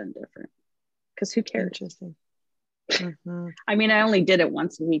would have done different. Because who cares? Interesting. I mean, I only did it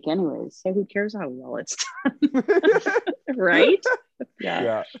once a week anyways. So who cares how well it's done? Right?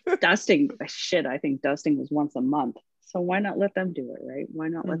 Yeah. Dusting, shit, I think dusting was once a month. So why not let them do it, right? Why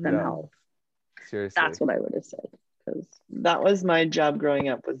not let them help? Seriously. That's what I would have said. Because that was my job growing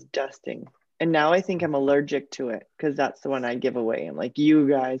up, was dusting. And now I think I'm allergic to it because that's the one I give away. I'm like, you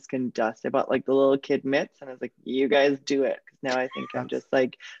guys can dust. I bought like the little kid mitts and I was like, you guys do it. Because now I think I'm just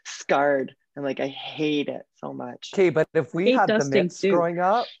like scarred and like I hate it so much. Okay, but if we had the mitts growing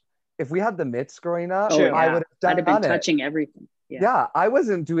up, I would have been touching everything. Yeah, I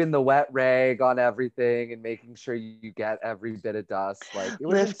wasn't doing the wet rag on everything and making sure you get every bit of dust. Like it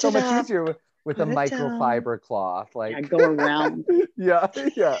was so much easier with a microfiber cloth. Like go around. Yeah.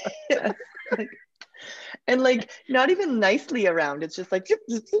 And like not even nicely around. It's just like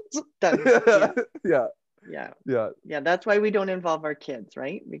done. Yeah. That's why we don't involve our kids,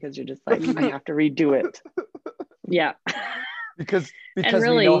 right? Because you're just like, I have to redo it. Yeah. because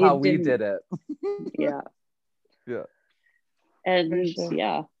really, we know how we did it. Yeah. And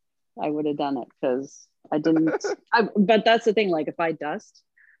I would have done it because I didn't. But that's the thing. Like if I dust,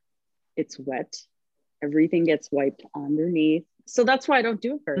 it's wet. Everything gets wiped underneath. So that's why I don't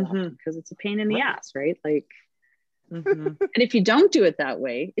do it very often because it's a pain in the ass, right? Like, and if you don't do it that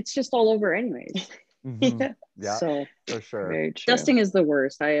way, it's just all over anyways. Yeah, so for sure. Very true. Dusting is the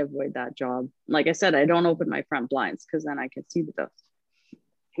worst. I avoid that job. Like I said, I don't open my front blinds because then I can see the dust.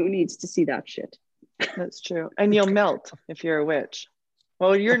 Who needs to see that shit? That's true. And you'll melt if you're a witch.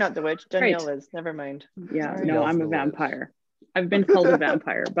 Well, you're not the witch. Danielle is. Never mind. Yeah, Sorry. no, I'm a vampire. I've been called a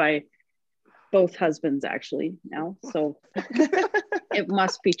vampire by both husbands actually now, so it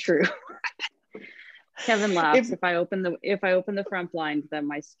must be true. Kevin laughs. If I open the front blind, then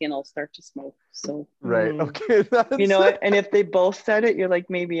my skin will start to smoke. So right, okay. You know what? And if they both said it, you're like,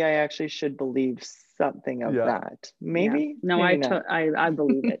 maybe I actually should believe something of that. Maybe. No, maybe I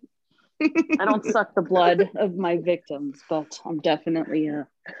believe it. I don't suck the blood of my victims, but I'm definitely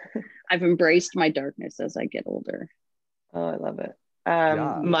I've embraced my darkness as I get older. Oh, I love it.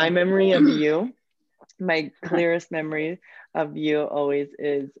 My memory of you, my clearest memory of you always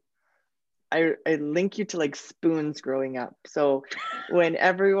is I link you to like spoons growing up. So when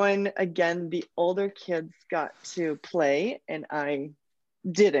everyone, again, the older kids got to play and I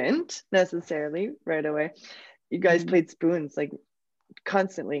didn't necessarily right away, you guys played spoons like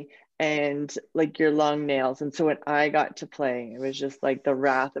constantly, and like your long nails. And so when I got to play, it was just like the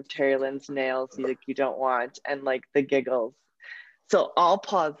wrath of Terrylynn's nails you don't want, and like the giggles. So all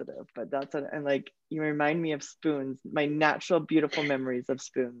positive, but that's what, and like you remind me of spoons, my natural beautiful memories of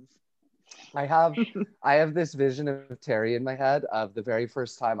spoons. I have this vision of Terri in my head of the very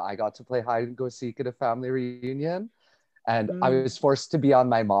first time I got to play hide and go seek at a family reunion. And I was forced to be on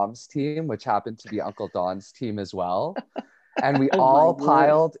my mom's team, which happened to be Uncle Don's team as well. And we all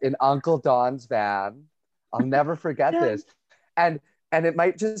piled in Uncle Don's van. I'll never forget this. And it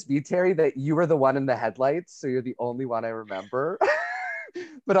might just be, Terri, that you were the one in the headlights, so you're the only one I remember.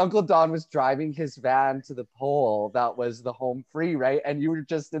 But Uncle Don was driving his van to the pole that was the home free, right? And you were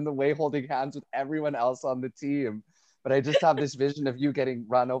just in the way holding hands with everyone else on the team. But I just have this vision of you getting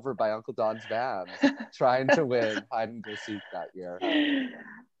run over by Uncle Don's van, trying to win hide and go seek that year.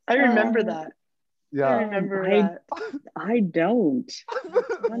 I remember that. Yeah. I remember that. I don't.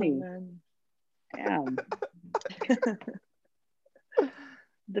 That's funny. Damn.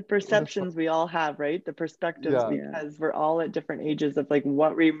 The perceptions we all have, right? The perspectives, because we're all at different ages of like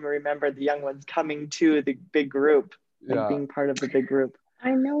what we remember the young ones coming to the big group, like being part of the big group.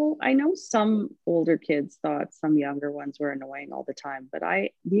 I know some older kids thought some younger ones were annoying all the time, but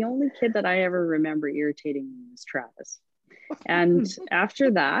the only kid that I ever remember irritating me was Travis. And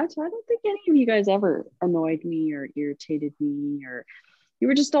after that, I don't think any of you guys ever annoyed me or irritated me, or you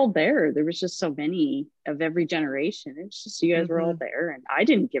were just all there. There was just so many of every generation. It's just you guys were all there, and I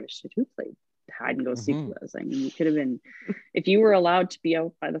didn't give a shit who played hide and go seek with us. I mean, you could have been, if you were allowed to be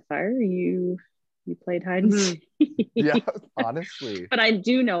out by the fire, you played hide and seek. Yeah, honestly. But I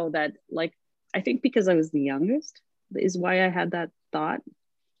do know that, like, I think because I was the youngest is why I had that thought.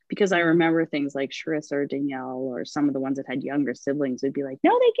 Because I remember things like Sharissa or Danielle or some of the ones that had younger siblings would be like,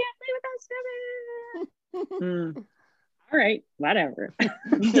 no, they can't play with us. All right, whatever.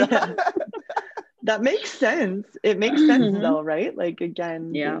 That makes sense. It makes sense though, right? Like,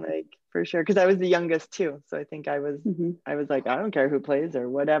 again, like for sure. Because I was the youngest too. So I think I was like, I don't care who plays or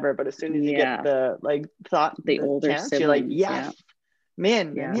whatever. But as soon as you get the like thought, the older chance, siblings, you're like, yes.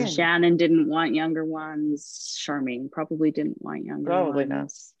 Man. Shannon didn't want younger ones. Charmaine probably didn't want younger ones.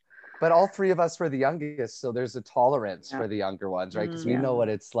 Not. But all three of us were the youngest, so there's a tolerance for the younger ones, right? Because we know what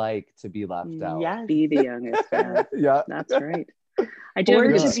it's like to be left out. Yes. Be the youngest. Yeah, that's right. I do have a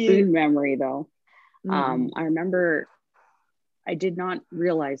good spoon memory though. I remember I did not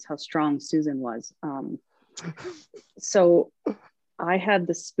realize how strong Susan was. So I had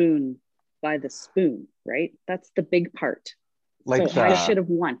the spoon by the spoon, right? That's the big part. Like so I should have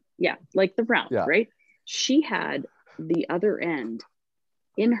won. Yeah, like the round, right? She had the other end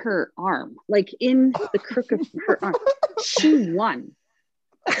in her arm, like in the crook of her arm. She won.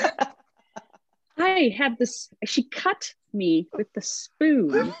 I had this, she cut me with the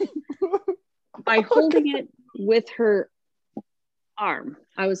spoon by holding it with her arm.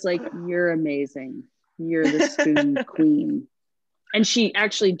 I was like, you're amazing. You're the spoon queen. And she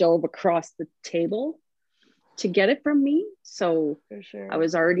actually dove across the table to get it from me. So I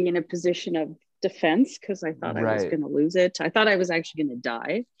was already in a position of defense because I thought I was going to lose it. I thought I was actually going to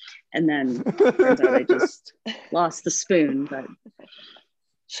die. And then turns out I just lost the spoon. But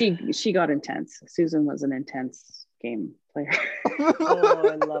she got intense. Susan was an intense game player. Oh,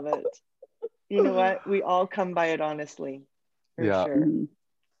 I love it. You know what? We all come by it honestly. For sure.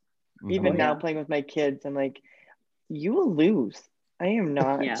 Even now playing with my kids, I'm like, you will lose. I am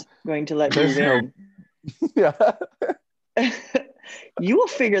not going to let you win. You will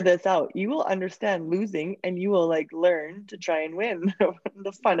figure this out. You will understand losing and you will like learn to try and win.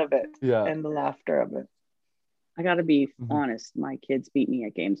 The fun of it and the laughter of it. I gotta be honest, my kids beat me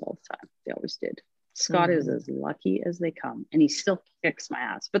at games all the time. They always did. Scott is as lucky as they come, and he still kicks my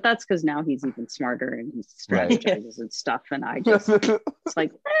ass. But that's because now he's even smarter and he strategizes and stuff. And I just, it's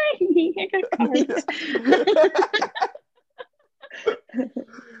like, I got cards.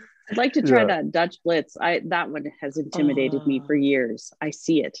 I'd like to try that Dutch Blitz. That one has intimidated me for years. I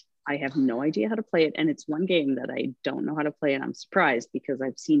see it. I have no idea how to play it, and it's one game that I don't know how to play, and I'm surprised because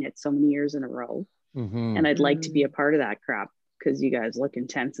I've seen it so many years in a row, and I'd like to be a part of that crap because you guys look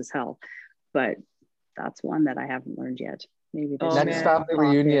intense as hell. But that's one that I haven't learned yet. Maybe next family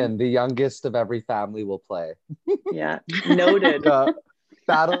reunion, the youngest of every family will play. Yeah, noted.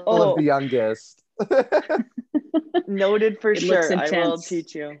 Battle of the youngest. Noted for sure. I will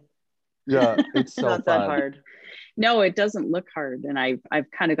teach you. Yeah, it's so not that hard. No, it doesn't look hard, and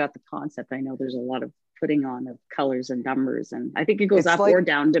I've kind of got the concept. I know there's a lot of putting on of colors and numbers, and I think it goes up or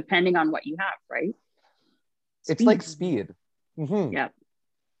down depending on what you have, right? It's like speed. Yeah.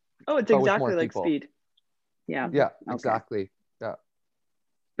 Oh, it's exactly like speed. Yeah. Yeah, exactly. Yeah.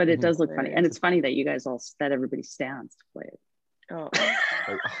 But it does look funny. And it's funny that you guys that everybody stands to play it. Oh.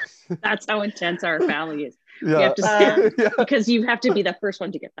 That's how intense our family is. You have to stand because you have to be the first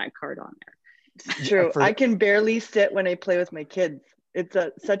one to get that card on there. It's true. I can barely sit when I play with my kids. It's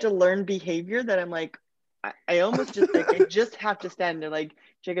such a learned behavior that I'm like, I almost just like, I just have to stand there. Like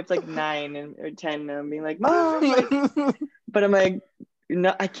Jacob's like 9 or 10 and I'm being like, Mom, but I'm like,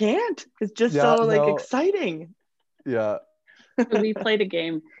 no, I can't. It's just like exciting. Yeah. We played a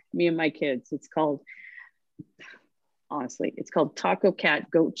game, me and my kids. It's called Taco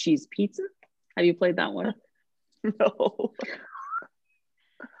Cat Goat Cheese Pizza. Have you played that one? No.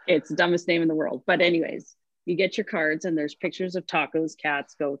 It's the dumbest name in the world. But anyways, you get your cards and there's pictures of tacos,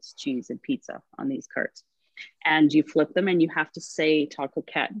 cats, goats, cheese, and pizza on these cards. And you flip them and you have to say taco,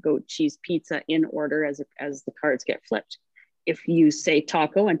 cat, goat, cheese, pizza in order as the cards get flipped. If you say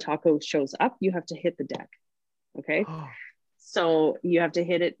taco and taco shows up, you have to hit the deck. Okay. So you have to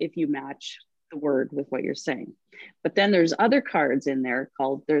hit it if you match the word with what you're saying. But then there's other cards in there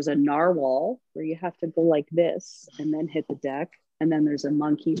there's a narwhal where you have to go like this and then hit the deck. And then there's a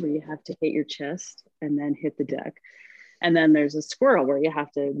monkey where you have to hit your chest and then hit the deck. And then there's a squirrel where you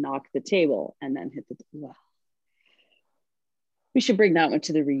have to knock the table and then hit the deck. We should bring that one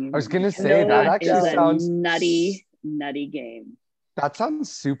to the reunion. I was going to say that actually sounds nutty game. That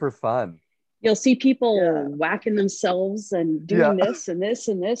sounds super fun. You'll see people whacking themselves and doing this and this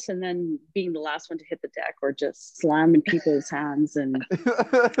and this, and then being the last one to hit the deck or just slamming people's hands. And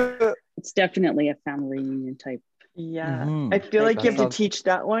it's definitely a family reunion type. Yeah. I feel like you have to teach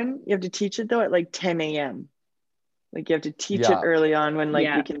that one. You have to teach it though at like 10 a.m. Like you have to teach it early on when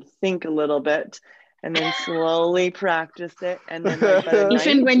you can think a little bit and then slowly practice it. And then by the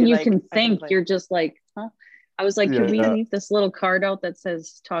even night, when you can think, you're just like, huh? I was like, can we leave this little card out that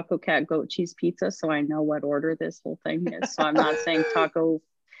says taco, cat, goat, cheese, pizza so I know what order this whole thing is? So I'm not saying taco,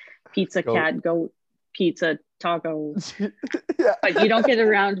 pizza, cat, goat, pizza, taco. But you don't get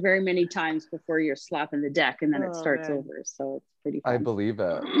around very many times before you're slapping the deck and then it starts over. So it's pretty fun. I believe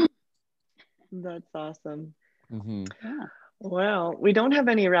it. That's awesome. Yeah. Well, we don't have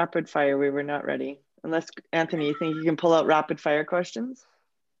any rapid fire. We were not ready. Unless, Anthony, you think you can pull out rapid fire questions?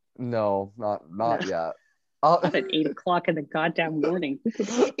 No, not yet. Not at 8 o'clock in the goddamn morning.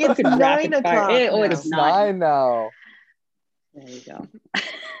 It's 9 o'clock. It's 9 now. There you go.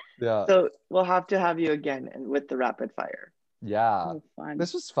 Yeah. So we'll have to have you again and with the rapid fire. Yeah. Oh, fun.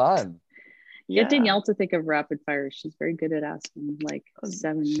 This was fun. Get Danielle to think of rapid fire. She's very good at asking like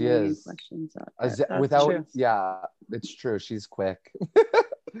 7 million questions. It's true. She's quick.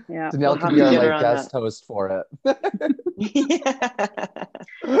 Yeah. Danielle can be our guest host for it.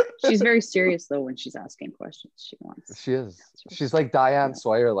 She's very serious though when she's asking questions. She is. She's like Diane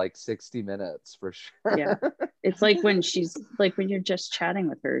Sawyer, like 60 minutes for sure. Yeah. It's like when you're just chatting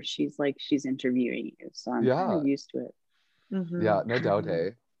with her, she's like she's interviewing you. So I'm kind of used to it. Mm-hmm. Yeah, no doubt,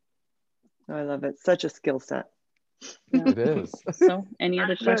 hey. Oh, I love it. Such a skill set. Yeah. It is. So any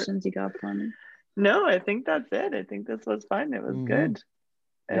other questions you got for me? No, I think that's it. I think this was fun. It was good.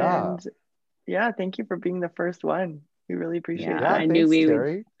 Yeah. And thank you for being the first one. We really appreciate it. I knew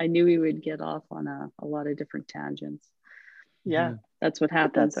we would get off on a lot of different tangents. Yeah. That's what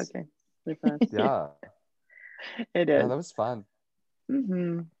happens. That's okay. With us. Yeah. It is. Yeah, that was fun.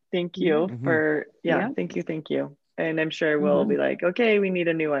 Thank you for thank you. And I'm sure we'll be like, okay, we need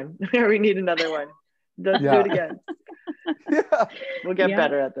a new one. Or we need another one. Let's do it again. We'll get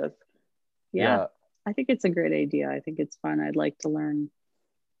better at this. Yeah. I think it's a great idea. I think it's fun. I'd like to learn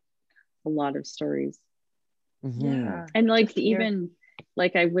a lot of stories. Yeah. And like even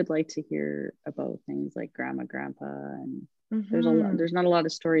like I would like to hear about things like grandma, grandpa, and There's not a lot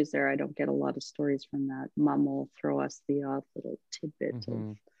of stories there. I don't get a lot of stories from that. Mom will throw us the odd little tidbit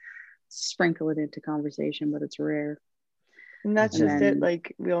of sprinkle it into conversation, but it's rare. And that's just it.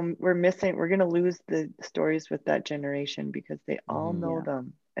 Like we're going to lose the stories with that generation because they all know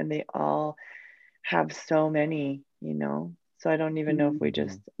them and they all have so many, you know. So I don't even know if we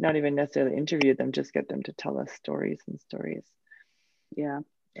just not even necessarily interview them, just get them to tell us stories and stories. Yeah.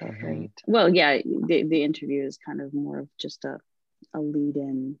 Right. Well, yeah, the interview is kind of more of just a lead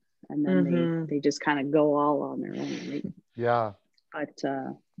in, and then they just kind of go all on their own, right? Yeah.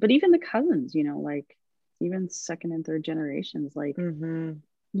 But even the cousins, you know, like even second and third generations, like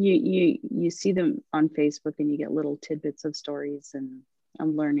you see them on Facebook and you get little tidbits of stories, and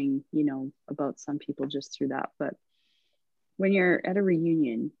I'm learning, you know, about some people just through that. But when you're at a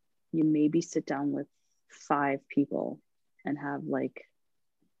reunion, you maybe sit down with 5 people and have like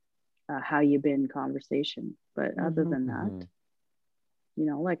how you been conversation. But other than that, you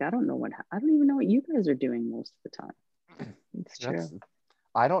know, like I don't even know what you guys are doing most of the time. It's true.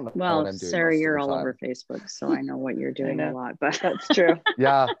 I don't know well, what I'm doing. Sarah, you're all time. over Facebook, so I know what you're doing a lot. But that's true.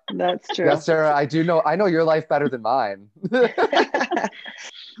 Yeah, that's true. Yeah, Sarah, I know your life better than mine. But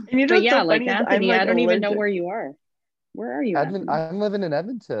yeah, like Anthony, I don't even know where you are. Where are you? I'm living in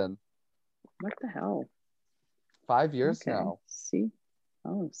Edmonton. What the hell? 5 years now. See,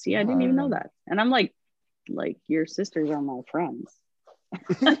 I didn't even know that. And I'm like your sisters are my friends.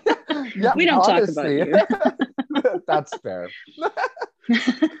 Yeah, we don't talk about you. That's fair.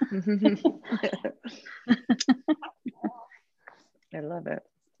 I love it.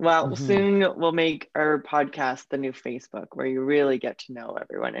 Well, soon we'll make our podcast the new Facebook, where you really get to know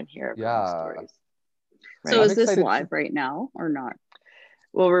everyone and hear everyone's stories. Right? So is this live right now or not?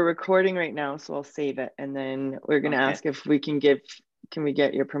 Well, we're recording right now, so I'll save it, and then we're going to ask if we can we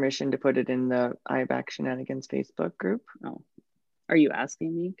get your permission to put it in the IBAC Shenanigans Facebook group? Oh, are you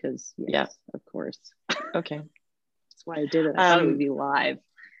asking me? Because yes, of course. Okay. That's why I did it. I thought it would be live.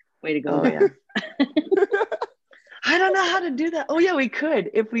 Way to go. Oh, yeah. I don't know how to do that. Oh yeah, we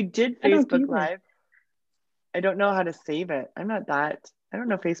could. If we did Facebook Live, I don't know how to save it. I don't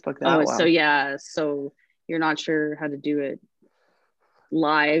know Facebook that well. So you're not sure how to do it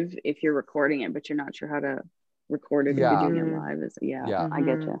live if you're recording it, but you're not sure how to record it if you're doing it live. I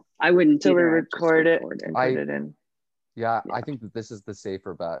get you. I wouldn't we record it and put it in. Yeah, I think that this is the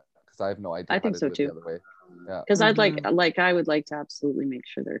safer bet because I have no idea. I think so too. The other way. Yeah, because I'd I would like to absolutely make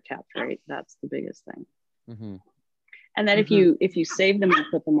sure they're kept right. That's the biggest thing. And then if you save them and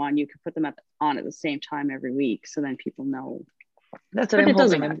put them on, you could put them on at the same time every week, so then people know. That's what I'm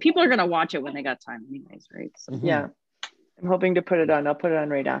hoping. People are gonna watch it when they got time, anyways, right? So. Yeah, I'm hoping to put it on. I'll put it on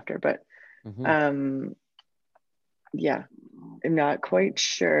right after, but yeah, I'm not quite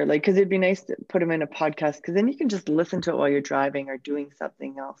sure. Like, because it'd be nice to put them in a podcast, because then you can just listen to it while you're driving or doing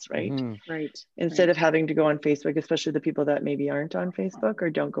something else, right? Right. Instead of having to go on Facebook, especially the people that maybe aren't on Facebook or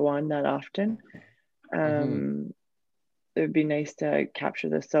don't go on that often. It would be nice to capture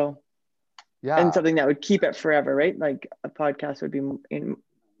this. So, and something that would keep it forever, right? Like a podcast would be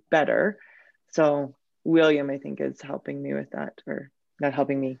better. So William, I think, is helping me with that, or not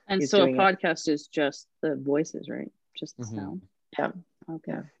helping me. And so a podcast is just the voices, right? Just the sound. Yeah.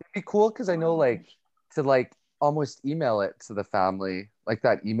 Okay. It'd be cool because I know to almost email it to the family, like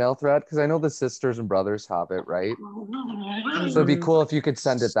that email thread, because I know the sisters and brothers have it, right? So it'd be cool if you could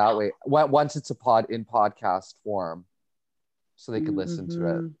send it that way. Once it's in podcast form, so they could listen to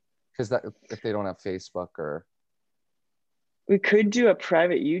it. Because that if they don't have Facebook or. We could do a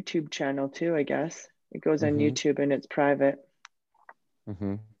private YouTube channel too, I guess. It goes on YouTube and it's private.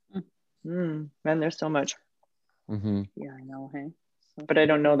 Man, there's so much. Yeah, I know. Hey. But I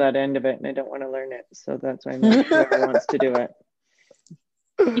don't know that end of it, and I don't want to learn it. So that's why I'm like, whoever wants to do it.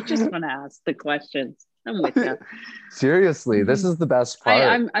 You just want to ask the questions. I'm with you. Seriously, this is the best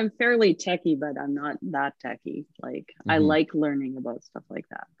part. I'm fairly techie, but I'm not that techie. Like I like learning about stuff like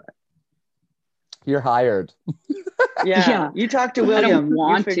that. But you're hired. Yeah. You talk to William. I don't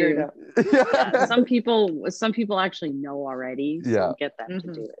want to. Yeah, some people actually know already. So get them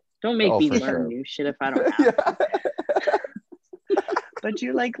to do it. Don't make me learn new shit if I don't have to. But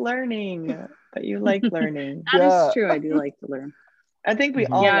you like learning. That is true. I do like to learn. I think we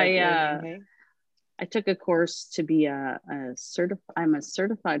all like learning. Hey? I took a course to be I'm a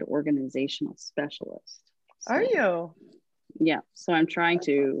certified organizational specialist. So, are you? Yeah. So I'm trying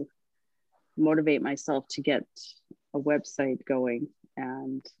to motivate myself to get a website going,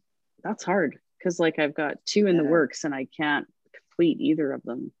 and that's hard because I've got 2 in the works and I can't complete either of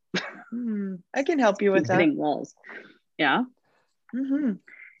them. I can help you with that. Hitting walls. Yeah. And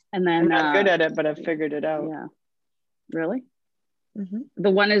then I'm not good at it, but I've figured it out. Really? The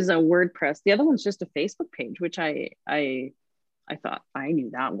one is a WordPress. The other one's just a Facebook page, which I thought I knew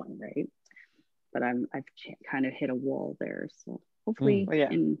that one, right? But I've kind of hit a wall there. So hopefully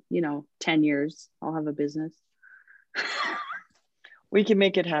in 10 years I'll have a business. We can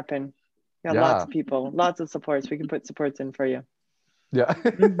make it happen. Got lots of people, lots of supports. We can put supports in for you. Yeah.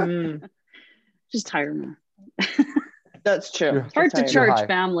 Just hire me. That's true. It's hard to charge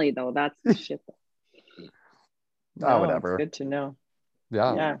family though. That's the shit. Oh, whatever. Good to know.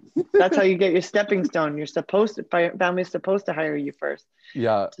 Yeah. That's how you get your stepping stone. Family's supposed to hire you first.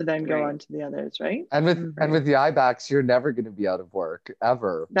 Yeah. To then go on to the others, right? And with the IBACs, you're never going to be out of work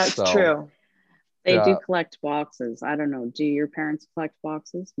ever. That's true. They do collect boxes. I don't know. Do your parents collect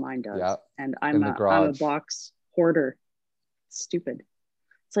boxes? Mine does. Yeah. And I'm a box hoarder. Stupid.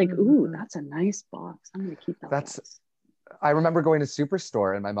 It's like, ooh, that's a nice box. I'm gonna keep that. Box. I remember going to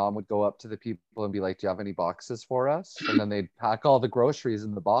Superstore and my mom would go up to the people and be like, do you have any boxes for us? And then they'd pack all the groceries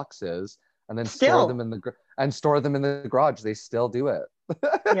in the boxes and then store them in the garage. They still do it.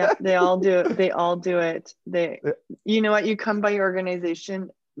 Yeah, they all do it. You know what? You come by your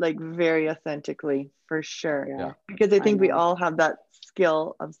organization like very authentically, for sure. Yeah. Because I think we all have that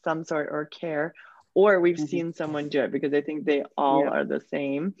skill of some sort or care, or we've seen someone do it, because I think they all are the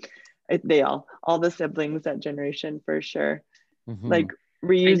same. All the siblings, that generation, for sure. Like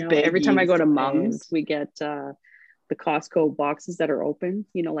reuse baggies. Every time I go to Mom's, we get the Costco boxes that are open,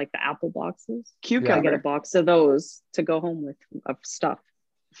 like the apple boxes. Cucumber. I get a box of those to go home with, of stuff.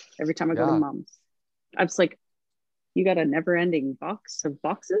 Every time I go to Mom's. I was like, you got a never-ending box of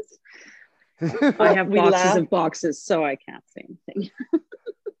boxes? I have boxes of boxes, so I can't say anything.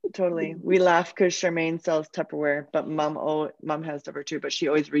 Totally. We laugh because Charmaine sells Tupperware, but mom has Tupperware too, but she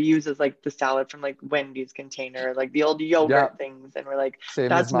always reuses like the salad from like Wendy's container, like the old yogurt things. And we're like,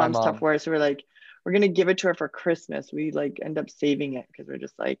 that's mom's Tupperware. So we're like, we're going to give it to her for Christmas. We like end up saving it because we're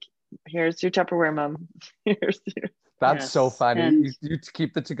just like, here's your Tupperware, mom. That's so funny. And you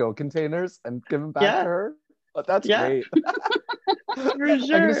keep the to-go containers and give them back to her. Oh, that's great. For sure. I'm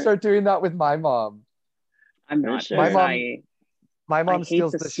going to start doing that with my mom. I'm not sure. My mom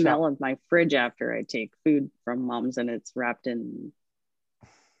steals the smell of my fridge after I take food from Mom's and it's wrapped in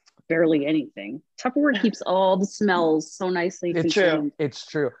barely anything. Tupperware keeps all the smells so nicely. It's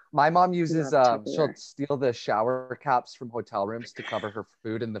true. My mom uses she'll steal the shower caps from hotel rooms to cover her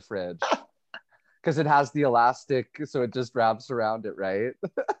food in the fridge because it has the elastic, so it just wraps around it, right?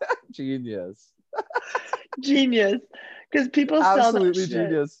 Genius. Because people sell that shit.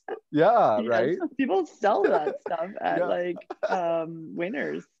 Genius. Yeah, right. People sell that stuff at like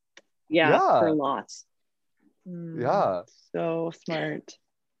Winners. For lots. Yeah. So smart.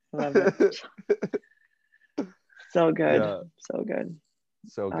 Love it. So good. Yeah. So good.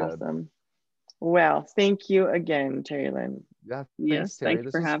 So good. Awesome. Well, thank you again, Terrilynn. Yeah. Yes, thank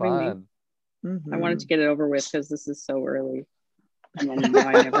you for having me. I wanted to get it over with because this is so early. And then now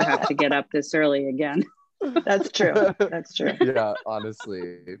I never have to get up this early again. That's true. That's true. Yeah,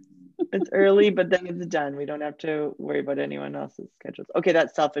 honestly. It's early, but then it's done. We don't have to worry about anyone else's schedules. Okay,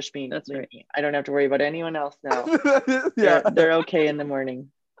 that's selfish me. That's right. I don't have to worry about anyone else now. They're okay in the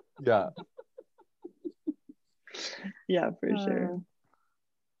morning. Yeah. Yeah, for sure.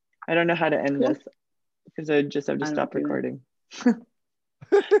 I don't know how to end this because I just have to stop recording.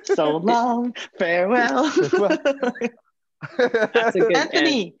 So long, farewell. That's a good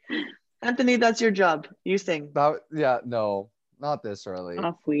Anthony. Anthony, that's your job. You sing. No, not this early.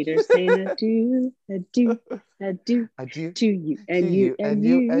 Off we are saying adieu, adieu, adieu, adieu to you and you and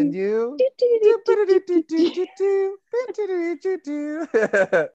you and you.